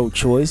being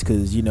pro-choice,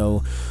 because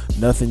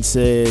nothing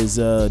is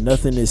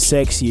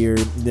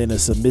sexier than a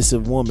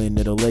submissive woman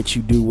that'll let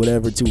you do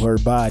whatever to her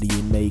body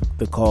and make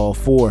the call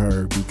for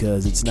her,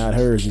 because it's not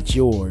hers, it's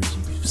yours,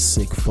 you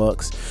sick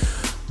fucks.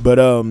 But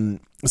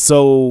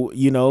so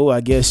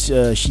I guess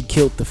she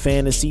killed the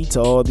fantasy to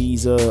all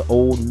these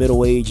old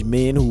middle-aged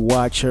men who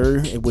watch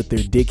her with their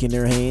dick in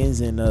their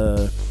hands and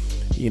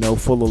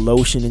full of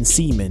lotion and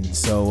semen.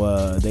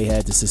 So they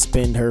had to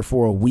suspend her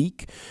for a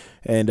week,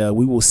 and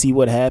we will see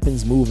what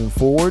happens moving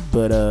forward.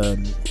 But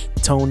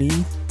Tony,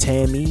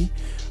 Tammy,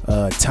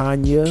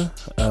 Tanya,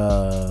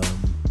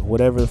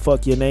 whatever the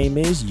fuck your name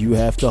is, you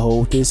have to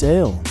hold this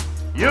L.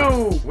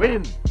 You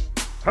win.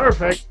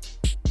 Perfect.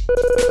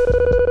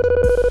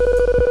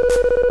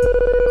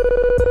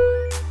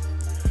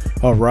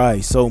 All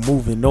right, so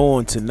moving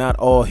on to Not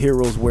All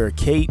Heroes Wear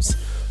Capes.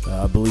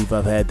 I believe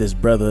I've had this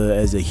brother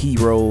as a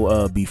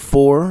hero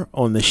before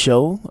on the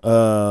show,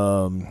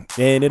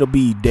 and it'll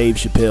be Dave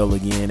Chappelle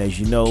again. As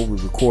you know, we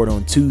record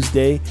on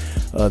Tuesday,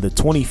 the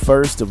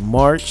 21st of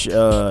March.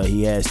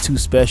 He has two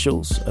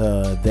specials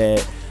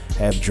that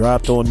have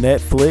dropped on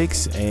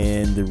Netflix,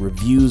 and the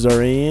reviews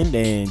are in,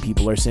 and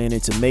people are saying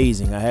it's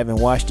amazing. I haven't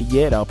watched it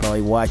yet. I'll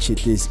probably watch it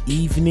this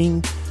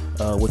evening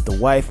with the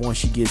wife once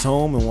she gets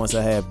home, and once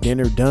I have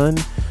dinner done.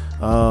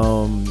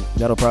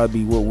 That'll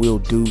probably be what we'll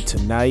do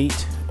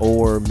tonight,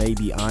 or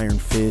maybe Iron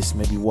Fist.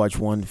 Maybe watch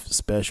one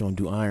special and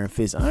do Iron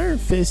Fist. Iron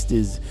Fist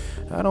is,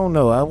 I don't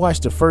know. I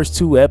watched the first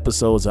 2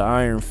 episodes of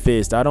Iron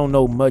Fist. I don't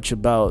know much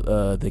about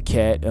the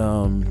cat.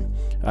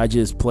 I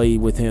just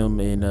played with him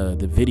in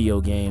the video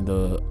game,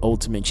 the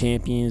Ultimate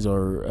Champions,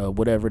 or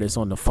whatever that's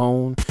on the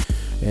phone.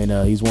 and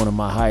he's one of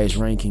my highest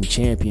ranking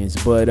champions.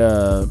 But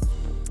I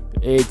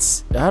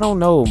don't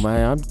know,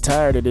 man. I'm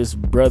tired of this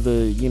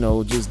brother,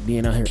 just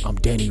being out here. I'm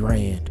Danny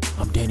Rand.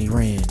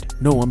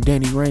 No, I'm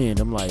Danny Rand.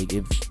 I'm like,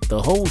 if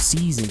the whole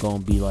season gonna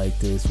be like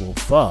this, well,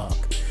 fuck.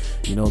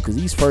 Because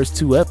these first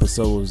 2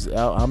 episodes,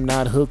 I'm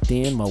not hooked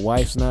in. My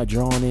wife's not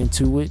drawn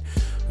into it.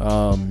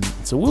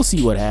 So we'll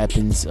see what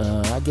happens.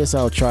 I guess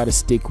I'll try to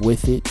stick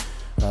with it.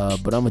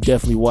 But I'm gonna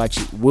definitely watch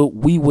it.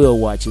 We will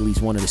watch at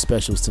least one of the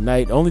specials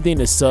tonight. The only thing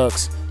that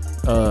sucks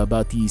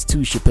about these 2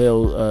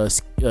 Chappelle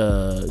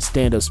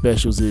stand-up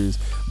specials is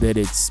that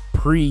it's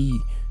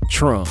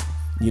pre-Trump.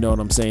 You know what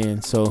I'm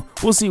saying? So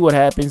we'll see what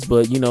happens.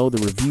 But the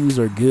reviews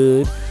are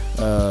good.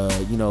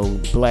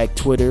 Black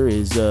Twitter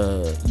is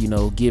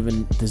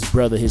giving this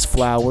brother his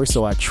flowers,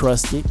 so I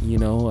trust it.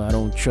 I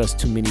don't trust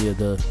too many of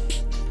the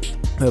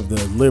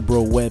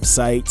liberal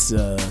websites,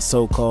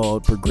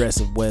 so-called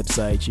progressive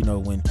websites.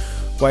 When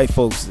white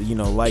folks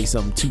like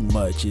something too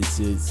much,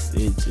 it's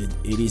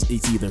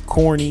either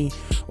corny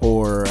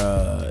or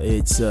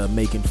it's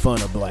making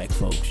fun of black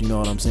folks. You know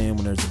what I'm saying?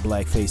 When there's a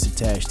black face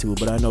attached to it.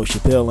 But I know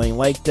Chappelle ain't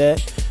like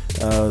that.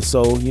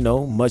 So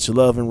much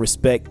love and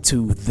respect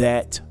to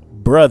that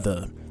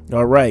brother.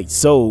 All right,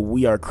 so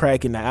we are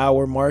cracking the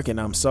hour mark, and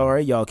I'm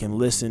sorry, y'all can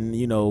listen,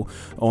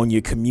 on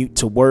your commute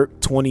to work,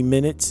 20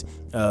 minutes,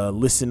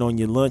 listen on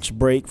your lunch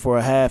break for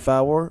a half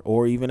hour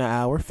or even an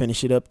hour,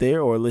 finish it up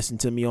there, or listen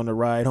to me on the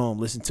ride home.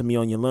 Listen to me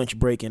on your lunch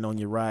break and on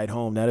your ride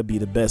home. That'll be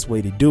the best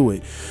way to do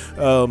it.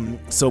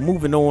 So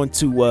moving on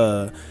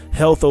to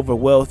health over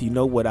wealth. You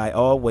know what I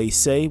always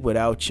say,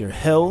 without your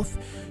health,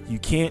 you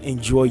can't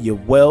enjoy your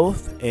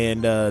wealth.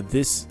 And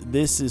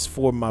this is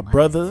for my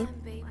brother,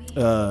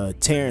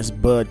 Terrence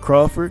Bud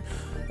Crawford.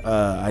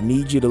 I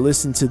need you to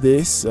listen to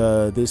this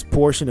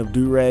portion of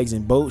Do-Rags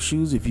and Boat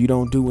Shoes if you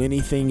don't do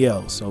anything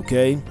else,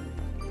 okay?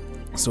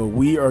 So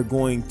we are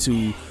going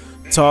to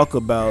talk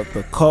about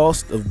the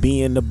cost of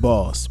being the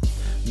boss.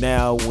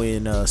 Now,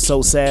 when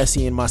So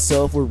Sassy and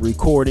myself were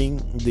recording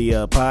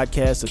the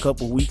podcast a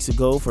couple weeks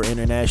ago for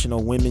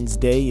International Women's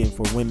Day and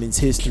for Women's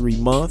History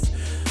Month,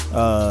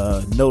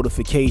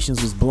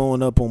 notifications was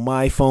blowing up on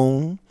my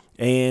phone.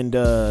 And,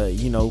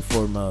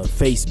 from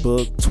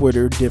Facebook,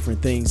 Twitter,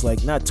 different things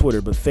like, not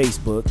Twitter, but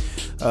Facebook,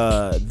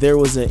 there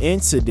was an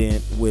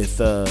incident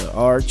with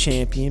our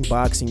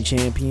boxing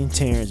champion,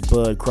 Terrence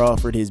Bud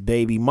Crawford. His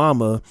baby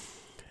mama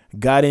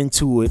got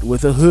into it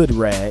with a hood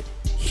rat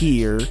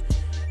here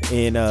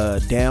in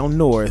down there on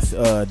North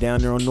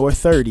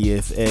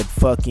 30th at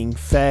fucking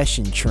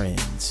Fashion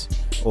Trends.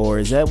 Or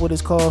is that what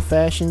it's called,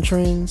 Fashion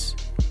Trends?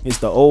 It's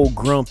the old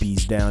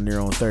Grumpy's down there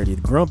on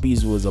 30th.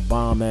 Grumpy's was a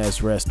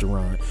bomb-ass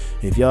restaurant.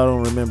 If y'all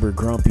don't remember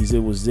Grumpy's,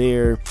 it was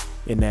there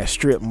in that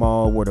strip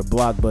mall where the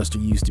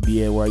Blockbuster used to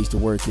be at, where I used to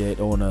work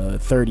at, on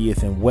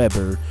 30th and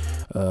Weber,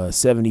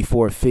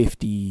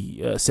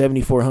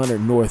 7400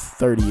 North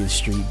 30th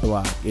Street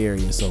block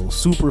area. So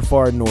super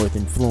far north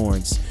in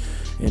Florence,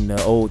 in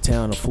the old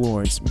town of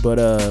Florence.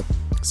 But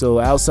so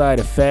outside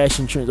of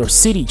Fashion Trends or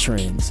City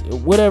Trends,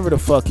 whatever the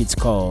fuck it's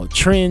called,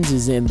 Trends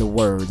is in the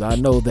words. I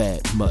know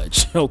that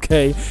much.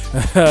 Okay.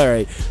 All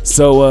right.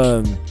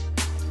 So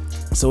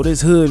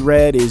this hood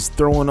rat is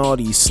throwing all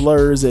these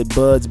slurs at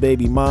Bud's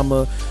baby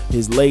mama,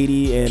 his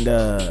lady, and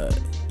I'm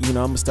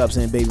gonna stop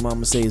saying baby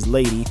mama, say his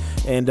lady,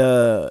 and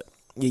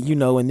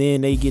and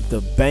then they get the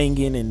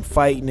banging and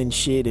fighting and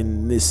shit,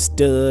 and this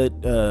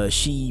stud,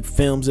 she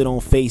films it on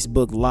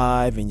Facebook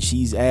Live, and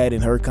she's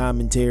adding her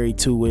commentary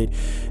to it.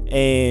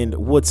 And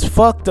what's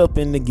fucked up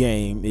in the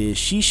game is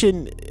she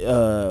shouldn't,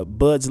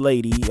 Bud's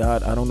lady,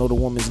 I don't know the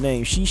woman's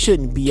name, she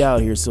shouldn't be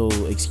out here, so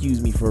excuse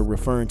me for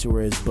referring to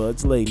her as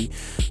Bud's lady,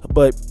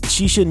 but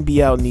she shouldn't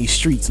be out in these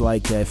streets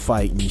like that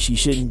fighting. She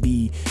shouldn't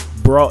be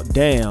brought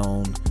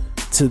down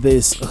to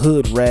this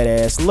hood rat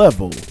ass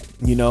level.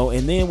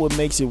 And then what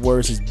makes it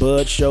worse is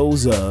Bud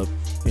shows up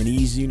and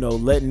he's,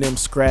 letting them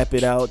scrap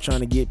it out,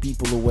 trying to get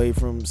people away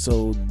from,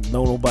 so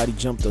nobody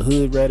jump the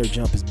hood rat or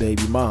jump his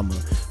baby mama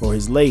or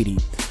his lady.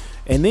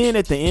 And then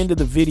at the end of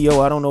the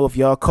video, I don't know if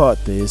y'all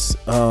caught this,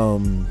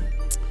 some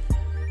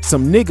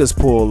niggas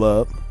pull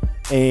up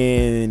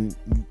and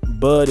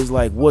Bud is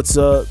like, what's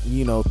up?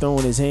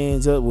 Throwing his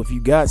hands up. Well, if you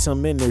got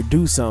something in there,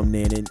 do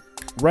something in it.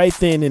 Right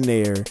then and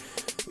there,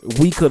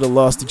 we could have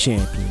lost the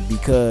champion,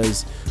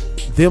 because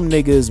them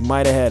niggas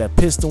might have had a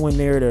pistol in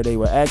there, or they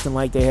were acting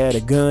like they had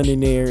a gun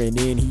in there, and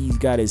then he's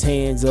got his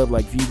hands up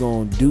like, if you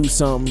gonna do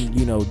something,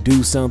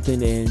 do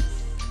something. And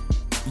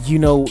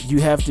you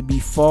have to be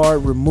far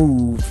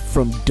removed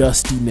from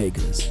dusty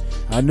niggas.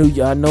 I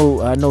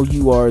know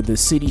you are the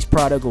city's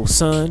prodigal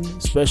son,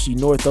 especially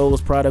North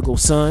O's prodigal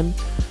son.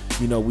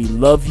 We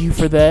love you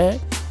for that,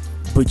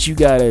 but you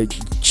gotta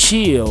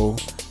chill.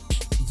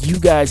 You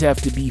guys have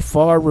to be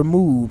far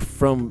removed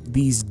from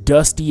these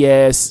dusty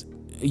ass,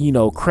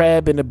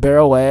 crab in the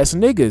barrel ass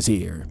niggas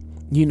here.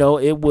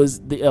 It was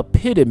the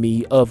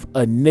epitome of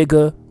a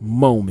nigga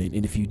moment.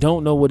 And if you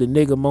don't know what a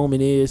nigga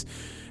moment is,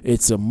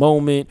 It's a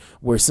moment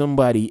where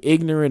somebody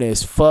ignorant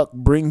as fuck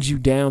brings you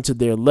down to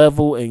their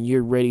level and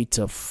you're ready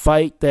to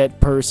fight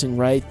that person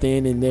right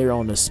then and there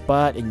on the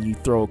spot, and you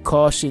throw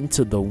caution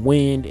to the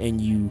wind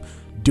and you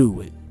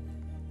do it,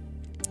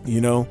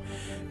 you know.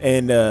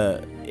 And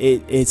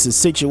it's a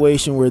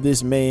situation where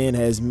this man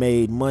has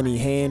made money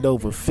hand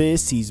over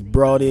fist. He's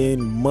brought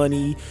in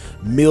money,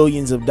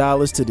 millions of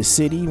dollars to the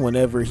city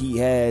whenever he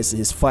has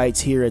his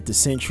fights here at the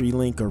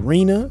CenturyLink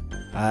Arena,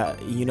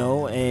 you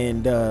know.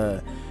 And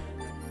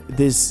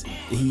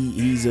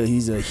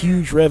he's a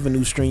huge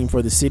revenue stream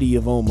for the city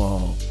of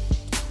Omaha,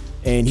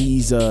 and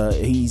he's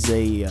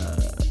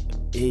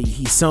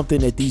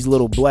something that these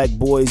little black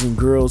boys and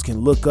girls can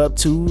look up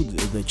to.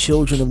 The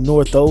children of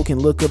North Oak can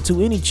look up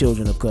to. Any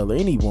children of color,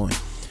 anyone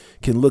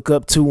can look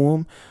up to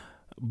him.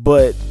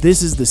 But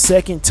this is the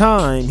second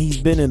time he's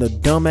been in a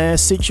dumbass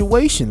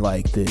situation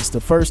like this. The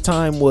first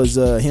time was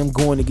him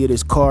going to get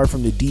his car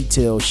from the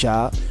detail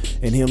shop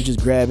and him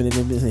just grabbing it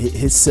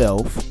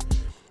himself.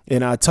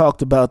 And I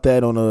talked about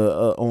that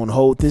on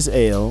Hold This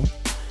L.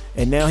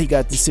 And now he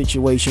got the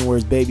situation where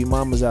his baby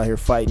mama's out here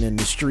fighting in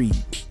the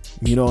street.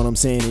 You know what I'm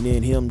saying? And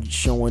then him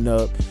showing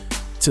up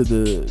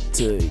to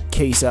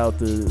case out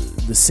the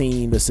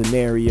scene, the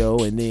scenario,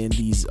 and then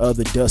these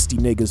other dusty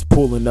niggas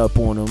pulling up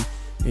on him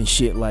and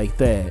shit like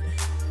that.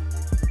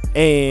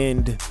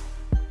 And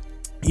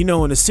you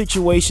know, in a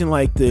situation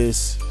like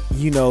this,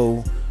 you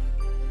know,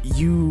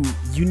 you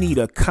need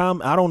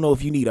I don't know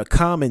if you need a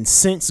common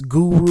sense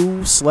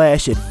guru /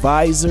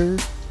 advisor,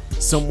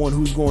 someone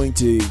who's going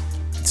to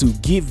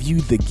give you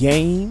the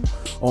game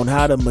on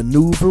how to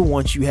maneuver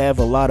once you have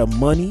a lot of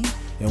money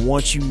and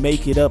once you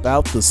make it up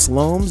out the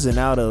slums and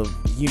out of,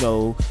 you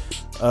know,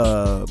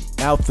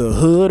 out the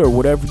hood or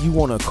whatever you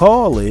want to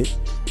call it.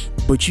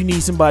 But you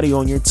need somebody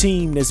on your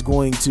team that's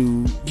going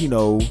to, you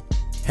know,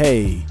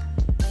 hey,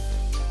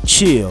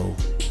 chill.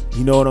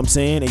 You know what I'm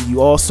saying? And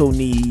you also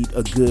need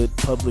a good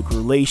public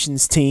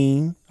relations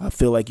team. I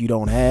feel like you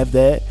don't have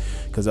that,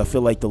 because I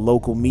feel like the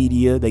local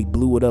media, they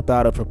blew it up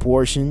out of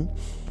proportion.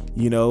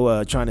 You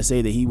know, trying to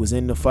say that he was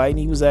in the fight, and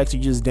he was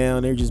actually just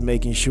down there just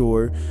making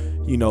sure,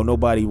 you know,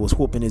 nobody was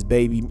whooping his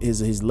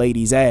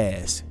lady's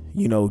ass,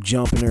 you know,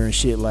 jumping her and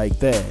shit like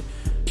that.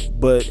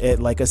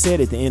 But like I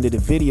said, at the end of the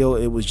video,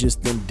 it was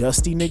just them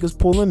dusty niggas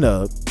pulling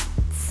up,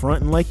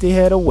 fronting like they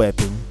had a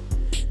weapon,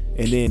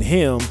 and then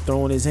him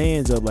throwing his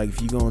hands up like,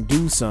 if you gonna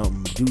do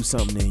something,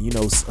 and, you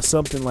know,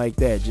 something like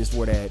that, just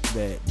where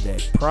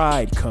that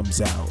pride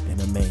comes out in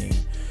a man.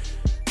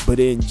 But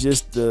in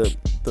just the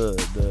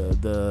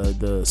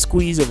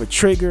squeeze of a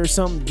trigger or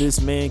something,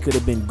 this man could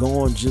have been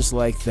gone just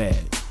like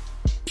that.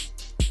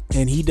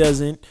 And he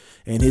doesn't,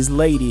 and his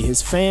lady, his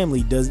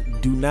family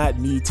do not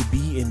need to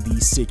be in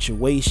these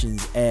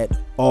situations at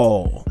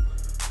all.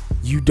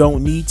 You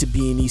don't need to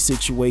be in these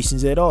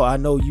situations at all. I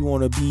know you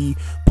want to be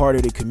part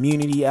of the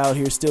community out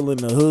here, still in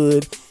the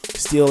hood,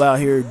 still out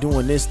here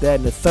doing this, that,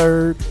 and the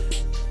third.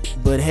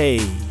 But hey,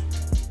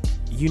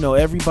 you know,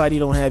 everybody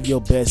don't have your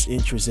best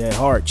interest at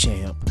heart,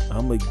 champ.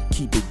 I'm going to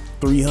keep it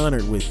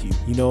 300 with you.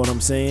 You know what I'm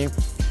saying?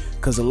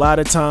 Because a lot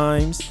of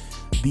times,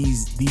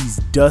 these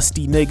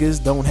dusty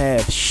niggas don't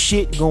have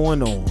shit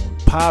going on.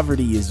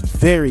 Poverty is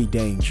very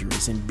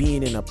dangerous, and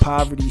being in a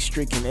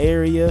poverty-stricken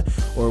area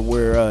or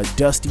where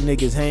dusty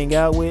niggas hang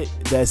out with,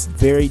 that's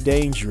very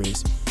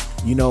dangerous.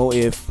 You know,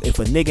 if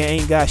a nigga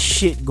ain't got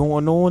shit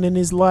going on in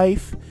his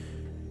life,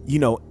 you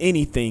know,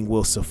 anything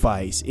will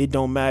suffice. It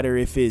don't matter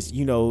if it's,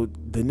 you know,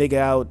 the nigga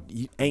out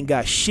ain't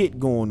got shit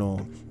going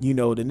on. You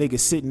know, the nigga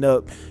sitting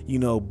up, you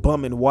know,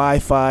 bumming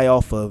Wi-Fi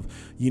off of,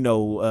 you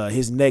know,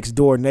 his next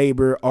door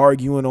neighbor,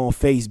 arguing on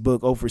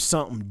Facebook over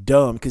something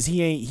dumb, because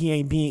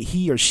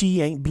he or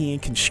she ain't being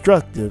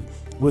constructive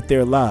with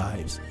their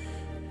lives.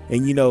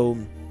 And, you know,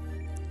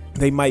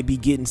 they might be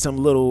getting some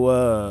little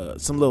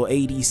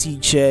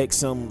ADC check,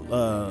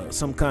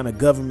 some kind of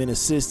government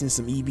assistance,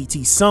 some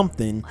EBT,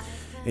 something.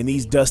 And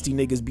these dusty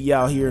niggas be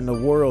out here in the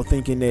world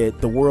thinking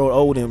that the world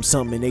owed them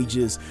something, and they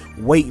just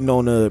waiting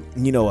on a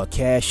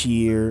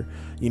cashier,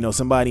 you know,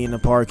 somebody in the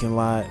parking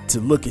lot to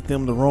look at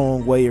them the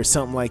wrong way or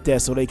something like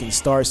that, so they can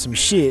start some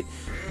shit.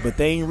 But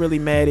they ain't really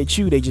mad at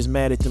you, they just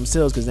mad at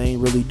themselves because they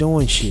ain't really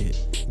doing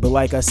shit. But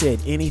like I said,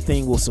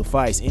 anything will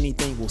suffice,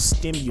 anything will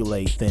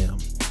stimulate them.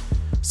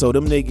 So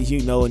them niggas,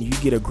 you know, and you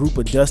get a group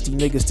of dusty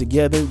niggas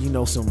together, you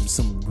know,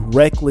 some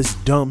reckless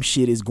dumb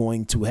shit is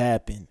going to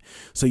happen.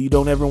 So you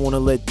don't ever want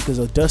to because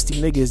a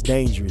dusty nigga is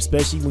dangerous,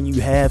 especially when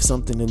you have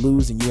something to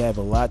lose, and you have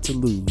a lot to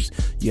lose.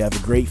 You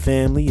have a great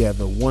family, you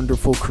have a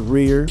wonderful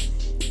career,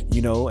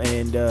 you know,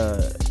 and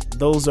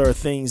those are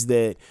things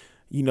that,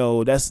 you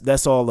know,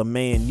 that's all a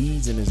man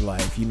needs in his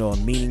life. You know, a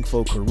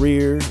meaningful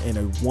career and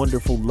a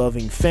wonderful,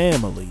 loving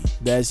family.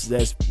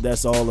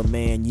 That's all a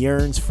man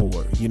yearns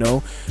for, you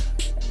know.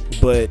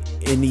 But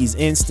in these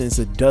instances,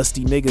 a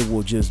dusty nigga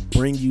will just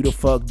bring you the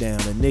fuck down.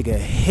 A nigga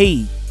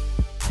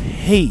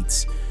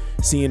hates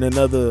seeing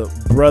another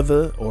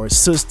brother or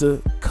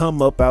sister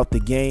come up out the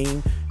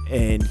game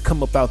and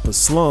come up out the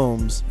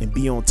slums and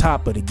be on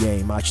top of the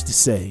game, I should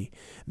say.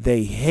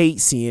 They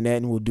hate seeing that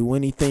and will do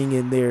anything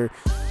in their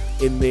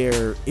in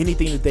their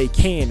anything that they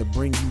can to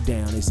bring you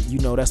down. Is, you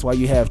know, that's why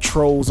you have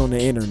trolls on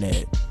the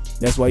internet.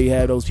 That's why you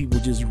have those people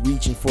just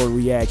reaching for a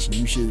reaction.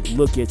 You should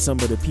look at some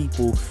of the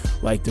people,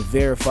 like the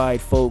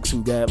verified folks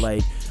who got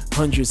like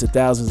hundreds of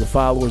thousands of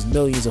followers,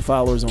 millions of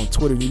followers on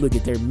Twitter. You look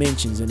at their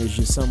mentions and there's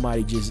just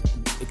somebody just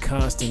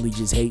constantly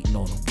just hating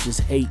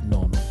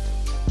on them,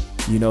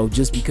 you know,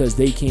 just because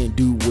they can't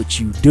do what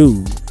you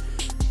do.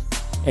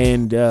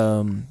 And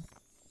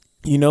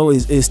you know,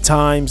 it's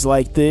times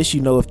like this,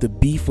 you know, if the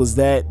beef was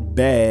that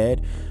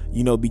bad,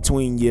 you know,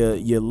 between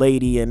your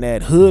lady and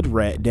that hood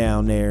rat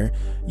down there,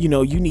 you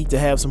know, you need to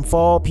have some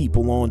fall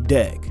people on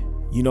deck.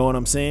 You know what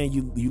I'm saying?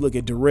 You look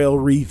at Darrell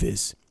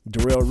Revis.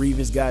 Darrell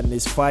Revis got in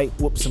this fight,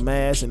 whooped some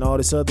ass and all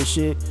this other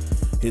shit.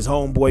 His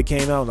homeboy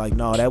came out like,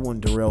 no, that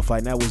wasn't Darrell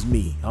fighting, that was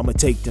me. I'm gonna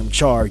take them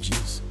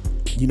charges.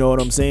 You know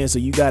what I'm saying? So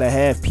you gotta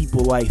have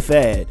people like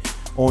that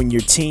on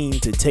your team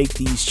to take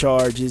these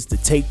charges, to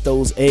take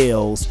those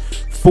L's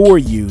for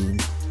you,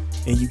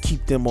 and you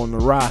keep them on the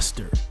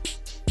roster.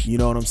 You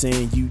know what I'm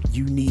saying?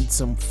 You need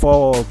some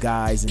fall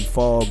guys and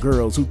fall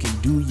girls who can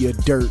do your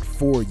dirt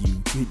for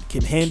you. You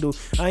can handle,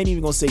 I ain't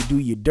even gonna say do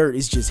your dirt,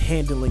 it's just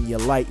handling your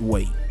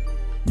lightweight.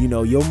 You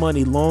know, your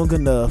money long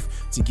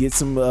enough to get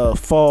some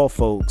fall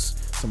folks,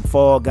 some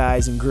fall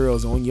guys and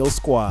girls on your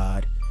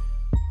squad,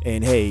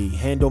 and hey,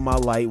 handle my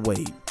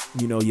lightweight.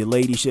 You know, your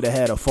lady should have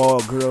had a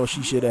fall girl.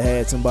 She should have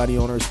had somebody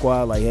on her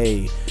squad like,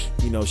 hey,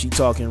 you know, she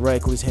talking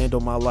reckless, handle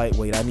my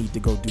lightweight. I need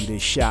to go do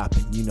this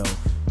shopping, you know.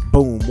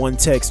 Boom, one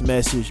text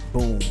message,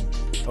 boom,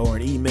 or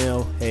an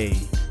email, hey,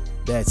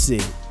 that's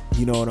it.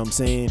 You know what I'm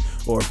saying?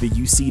 Or if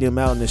you see them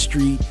out in the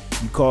street,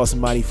 you call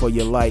somebody for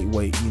your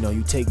lightweight. You know,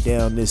 you take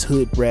down this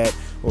hood rat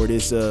or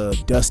this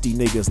dusty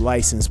nigga's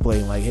license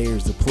plate. Like, hey,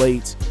 here's the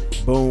plates.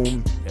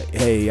 Boom.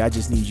 Hey, I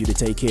just need you to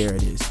take care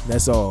of this.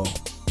 That's all.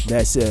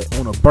 That's it.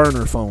 On a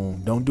burner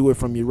phone. Don't do it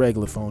from your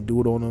regular phone. Do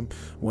it on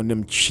one of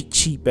them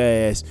cheap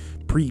ass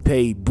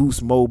prepaid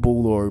Boost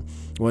Mobile or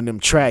one of them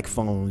track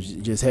phones.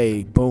 Just,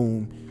 hey,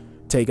 boom.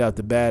 Take out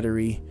the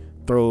battery,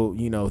 throw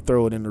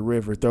it in the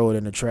river, throw it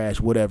in the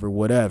trash,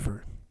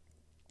 whatever.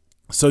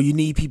 So you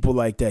need people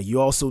like that. You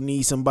also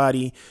need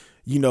somebody,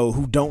 you know,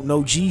 who don't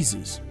know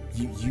Jesus.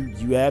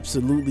 You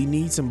absolutely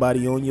need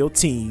somebody on your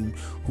team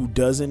who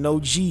doesn't know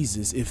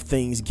Jesus if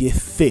things get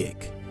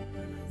thick.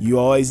 You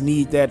always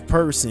need that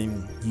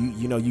person.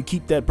 You know, you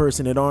keep that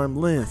person at arm's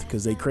length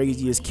because they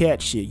crazy as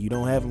cat shit. You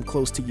don't have them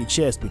close to your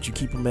chest, but you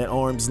keep them at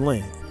arm's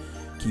length.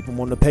 Keep them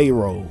on the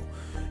payroll.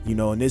 You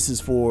know, and this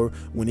is for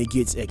when it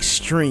gets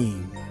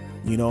extreme.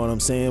 You know what I'm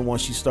saying?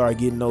 Once you start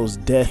getting those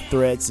death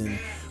threats and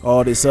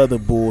all this other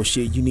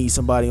bullshit, you need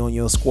somebody on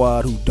your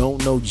squad who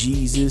don't know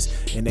Jesus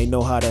and they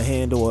know how to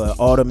handle an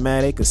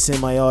automatic, a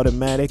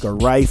semi-automatic, a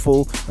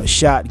rifle, a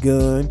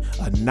shotgun,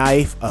 a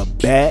knife, a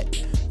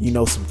bat, you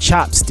know, some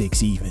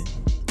chopsticks even.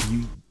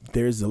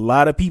 There's a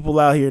lot of people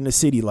out here in the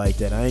city like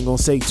that. I ain't gonna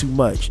say too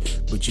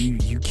much, but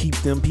you keep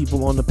them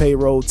people on the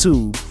payroll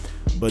too.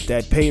 But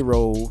that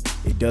payroll,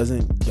 it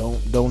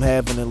don't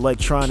have an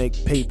electronic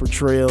paper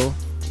trail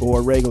or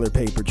a regular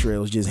paper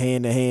trail. It's just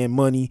hand-to-hand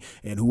money,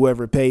 and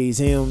whoever pays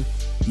him,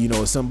 you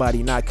know, is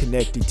somebody not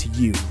connected to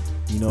you.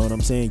 You know what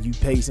I'm saying? You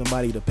pay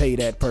somebody to pay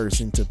that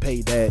person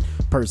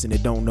that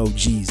don't know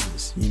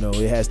Jesus. You know,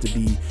 it has to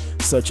be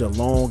such a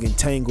long and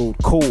tangled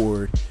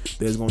cord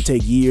that it's gonna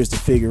take years to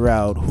figure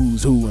out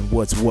who's who and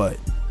what's what.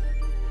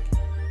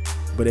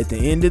 But at the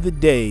end of the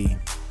day,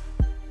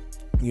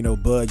 you know,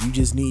 bud, you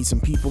just need some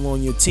people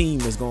on your team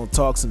that's going to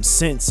talk some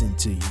sense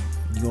into you.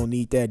 You're going to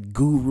need that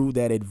guru,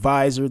 that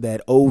advisor,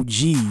 that OG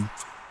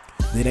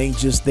that ain't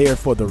just there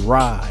for the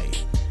ride.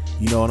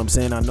 You know what I'm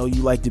saying? I know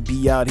you like to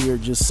be out here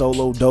just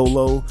solo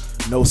dolo,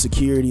 no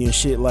security and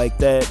shit like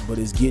that, but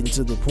it's getting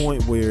to the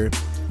point where,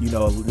 you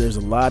know, there's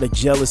a lot of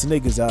jealous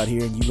niggas out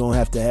here and you're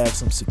going to have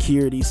some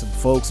security, some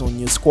folks on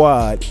your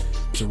squad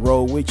to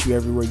roll with you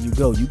everywhere you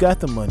go. You got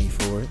the money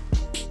for it.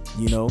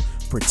 You know,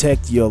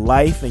 protect your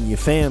life and your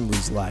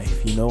family's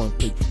life, you know, and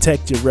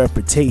protect your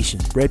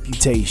reputation.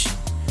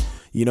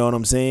 You know what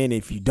I'm saying?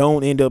 If you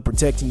don't end up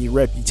protecting your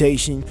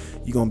reputation,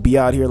 you're going to be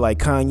out here like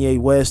Kanye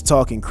West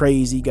talking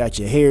crazy, got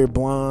your hair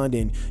blonde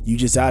and you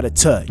just out of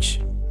touch.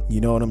 You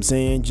know what I'm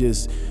saying?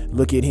 Just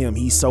look at him.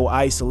 He's so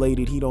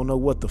isolated. He don't know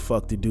what the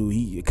fuck to do.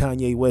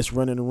 Kanye West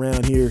running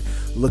around here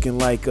looking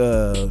like one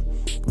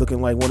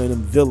of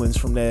them villains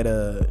from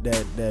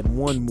that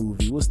one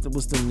movie. What's them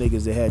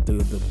niggas that had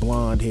the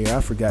blonde hair? I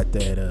forgot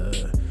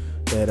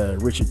that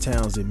Richard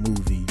Townsend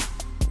movie.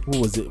 What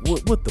was it?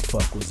 What the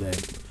fuck was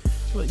that?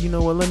 But you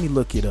know what? Let me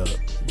look it up.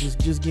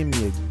 Just give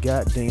me a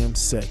goddamn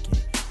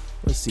second.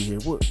 Let's see here.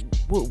 What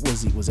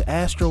was he? Was it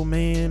Astro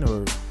Man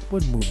or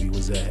what movie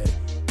was that?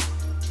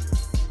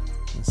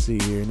 Let's see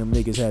here. And them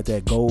niggas had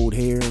that gold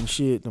hair and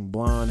shit, them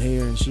blonde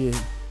hair and shit.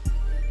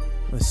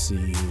 Let's see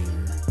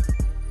here.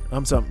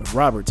 I'm talking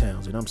Robert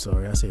Townsend. I'm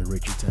sorry, I said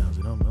Richard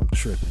Townsend. I'm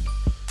tripping.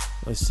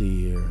 Let's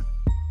see here.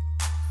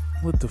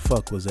 What the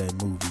fuck was that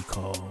movie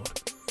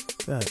called?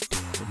 God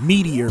damn it.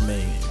 Meteor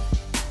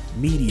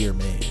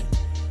Man.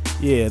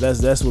 Yeah,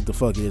 that's what the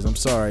fuck it is. I'm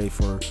sorry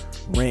for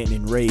ranting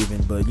and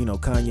raving, but you know,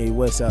 Kanye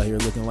West out here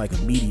looking like a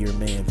Meteor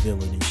Man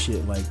villain and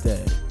shit like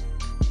that.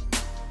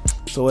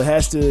 So it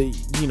has to,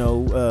 you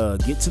know,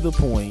 get to the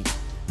point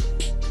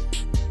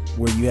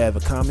where you have a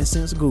common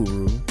sense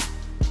guru,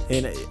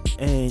 and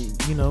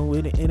you know,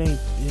 it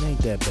ain't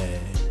that bad.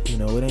 You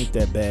know, it ain't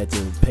that bad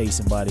to pay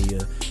somebody a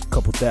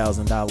couple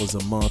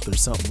 $1,000s a month or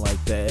something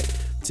like that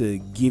to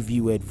give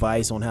you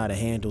advice on how to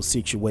handle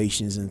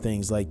situations and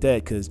things like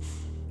that. Because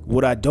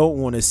what I don't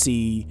want to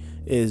see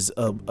is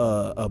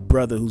a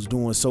brother who's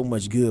doing so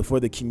much good for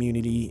the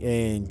community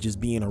and just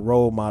being a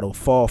role model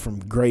fall from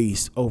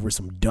grace over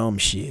some dumb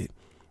shit.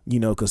 You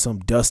know, because some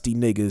dusty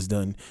niggas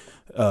done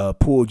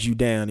pulled you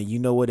down. And you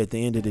know what, at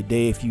the end of the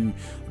day, if you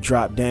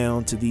drop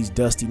down to these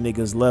dusty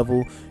niggas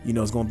level, you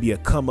know, it's going to be a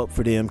come up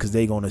for them, because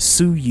they going to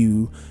sue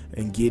you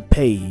and get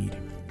paid.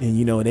 And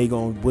you know,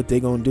 what they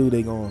gonna do,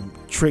 they gonna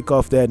trick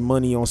off that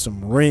money on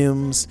some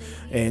rims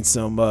and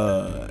some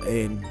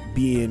and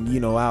being, you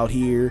know, out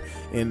here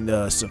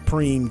in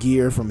Supreme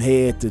gear from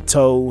head to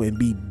toe and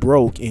be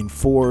broke in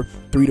 3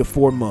 to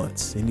 4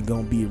 months, and you're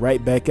gonna be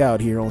right back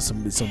out here on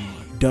some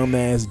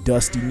dumbass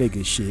dusty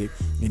nigga shit,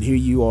 and here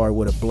you are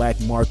with a black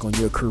mark on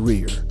your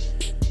career.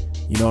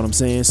 You know what I'm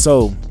saying?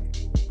 So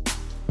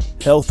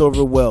health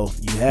over wealth.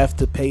 You have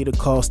to pay the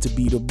cost to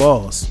be the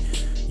boss.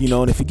 You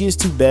know, and if it gets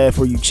too bad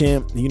for you,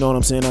 champ, you know what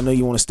I'm saying? I know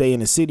you want to stay in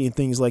the city and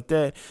things like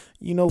that.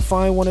 You know,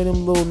 find one of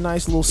them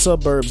nice little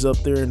suburbs up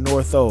there in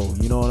North O.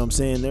 You know what I'm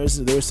saying?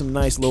 There's some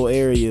nice little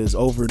areas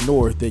over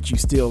north that you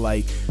still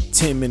like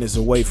 10 minutes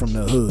away from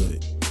the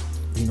hood.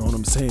 You know what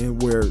I'm saying?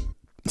 Where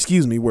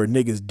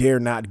niggas dare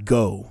not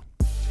go.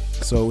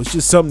 So it's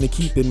just something to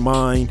keep in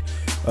mind.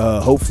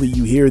 Hopefully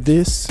you hear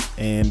this,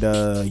 and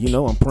you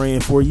know, I'm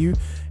praying for you.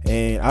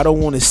 And I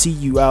don't want to see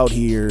you out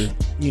here,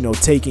 you know,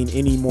 taking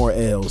any more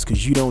L's,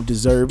 because you don't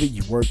deserve it.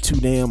 You work too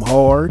damn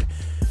hard.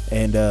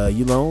 And,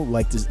 you know,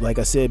 like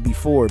I said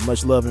before,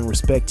 much love and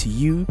respect to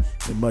you,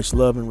 and much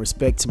love and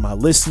respect to my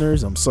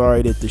listeners. I'm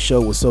sorry that the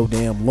show was so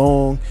damn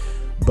long.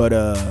 But,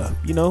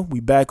 you know, we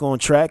back on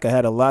track. I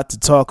had a lot to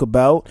talk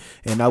about,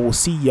 and I will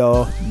see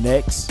y'all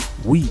next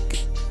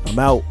week. I'm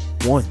out.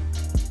 1.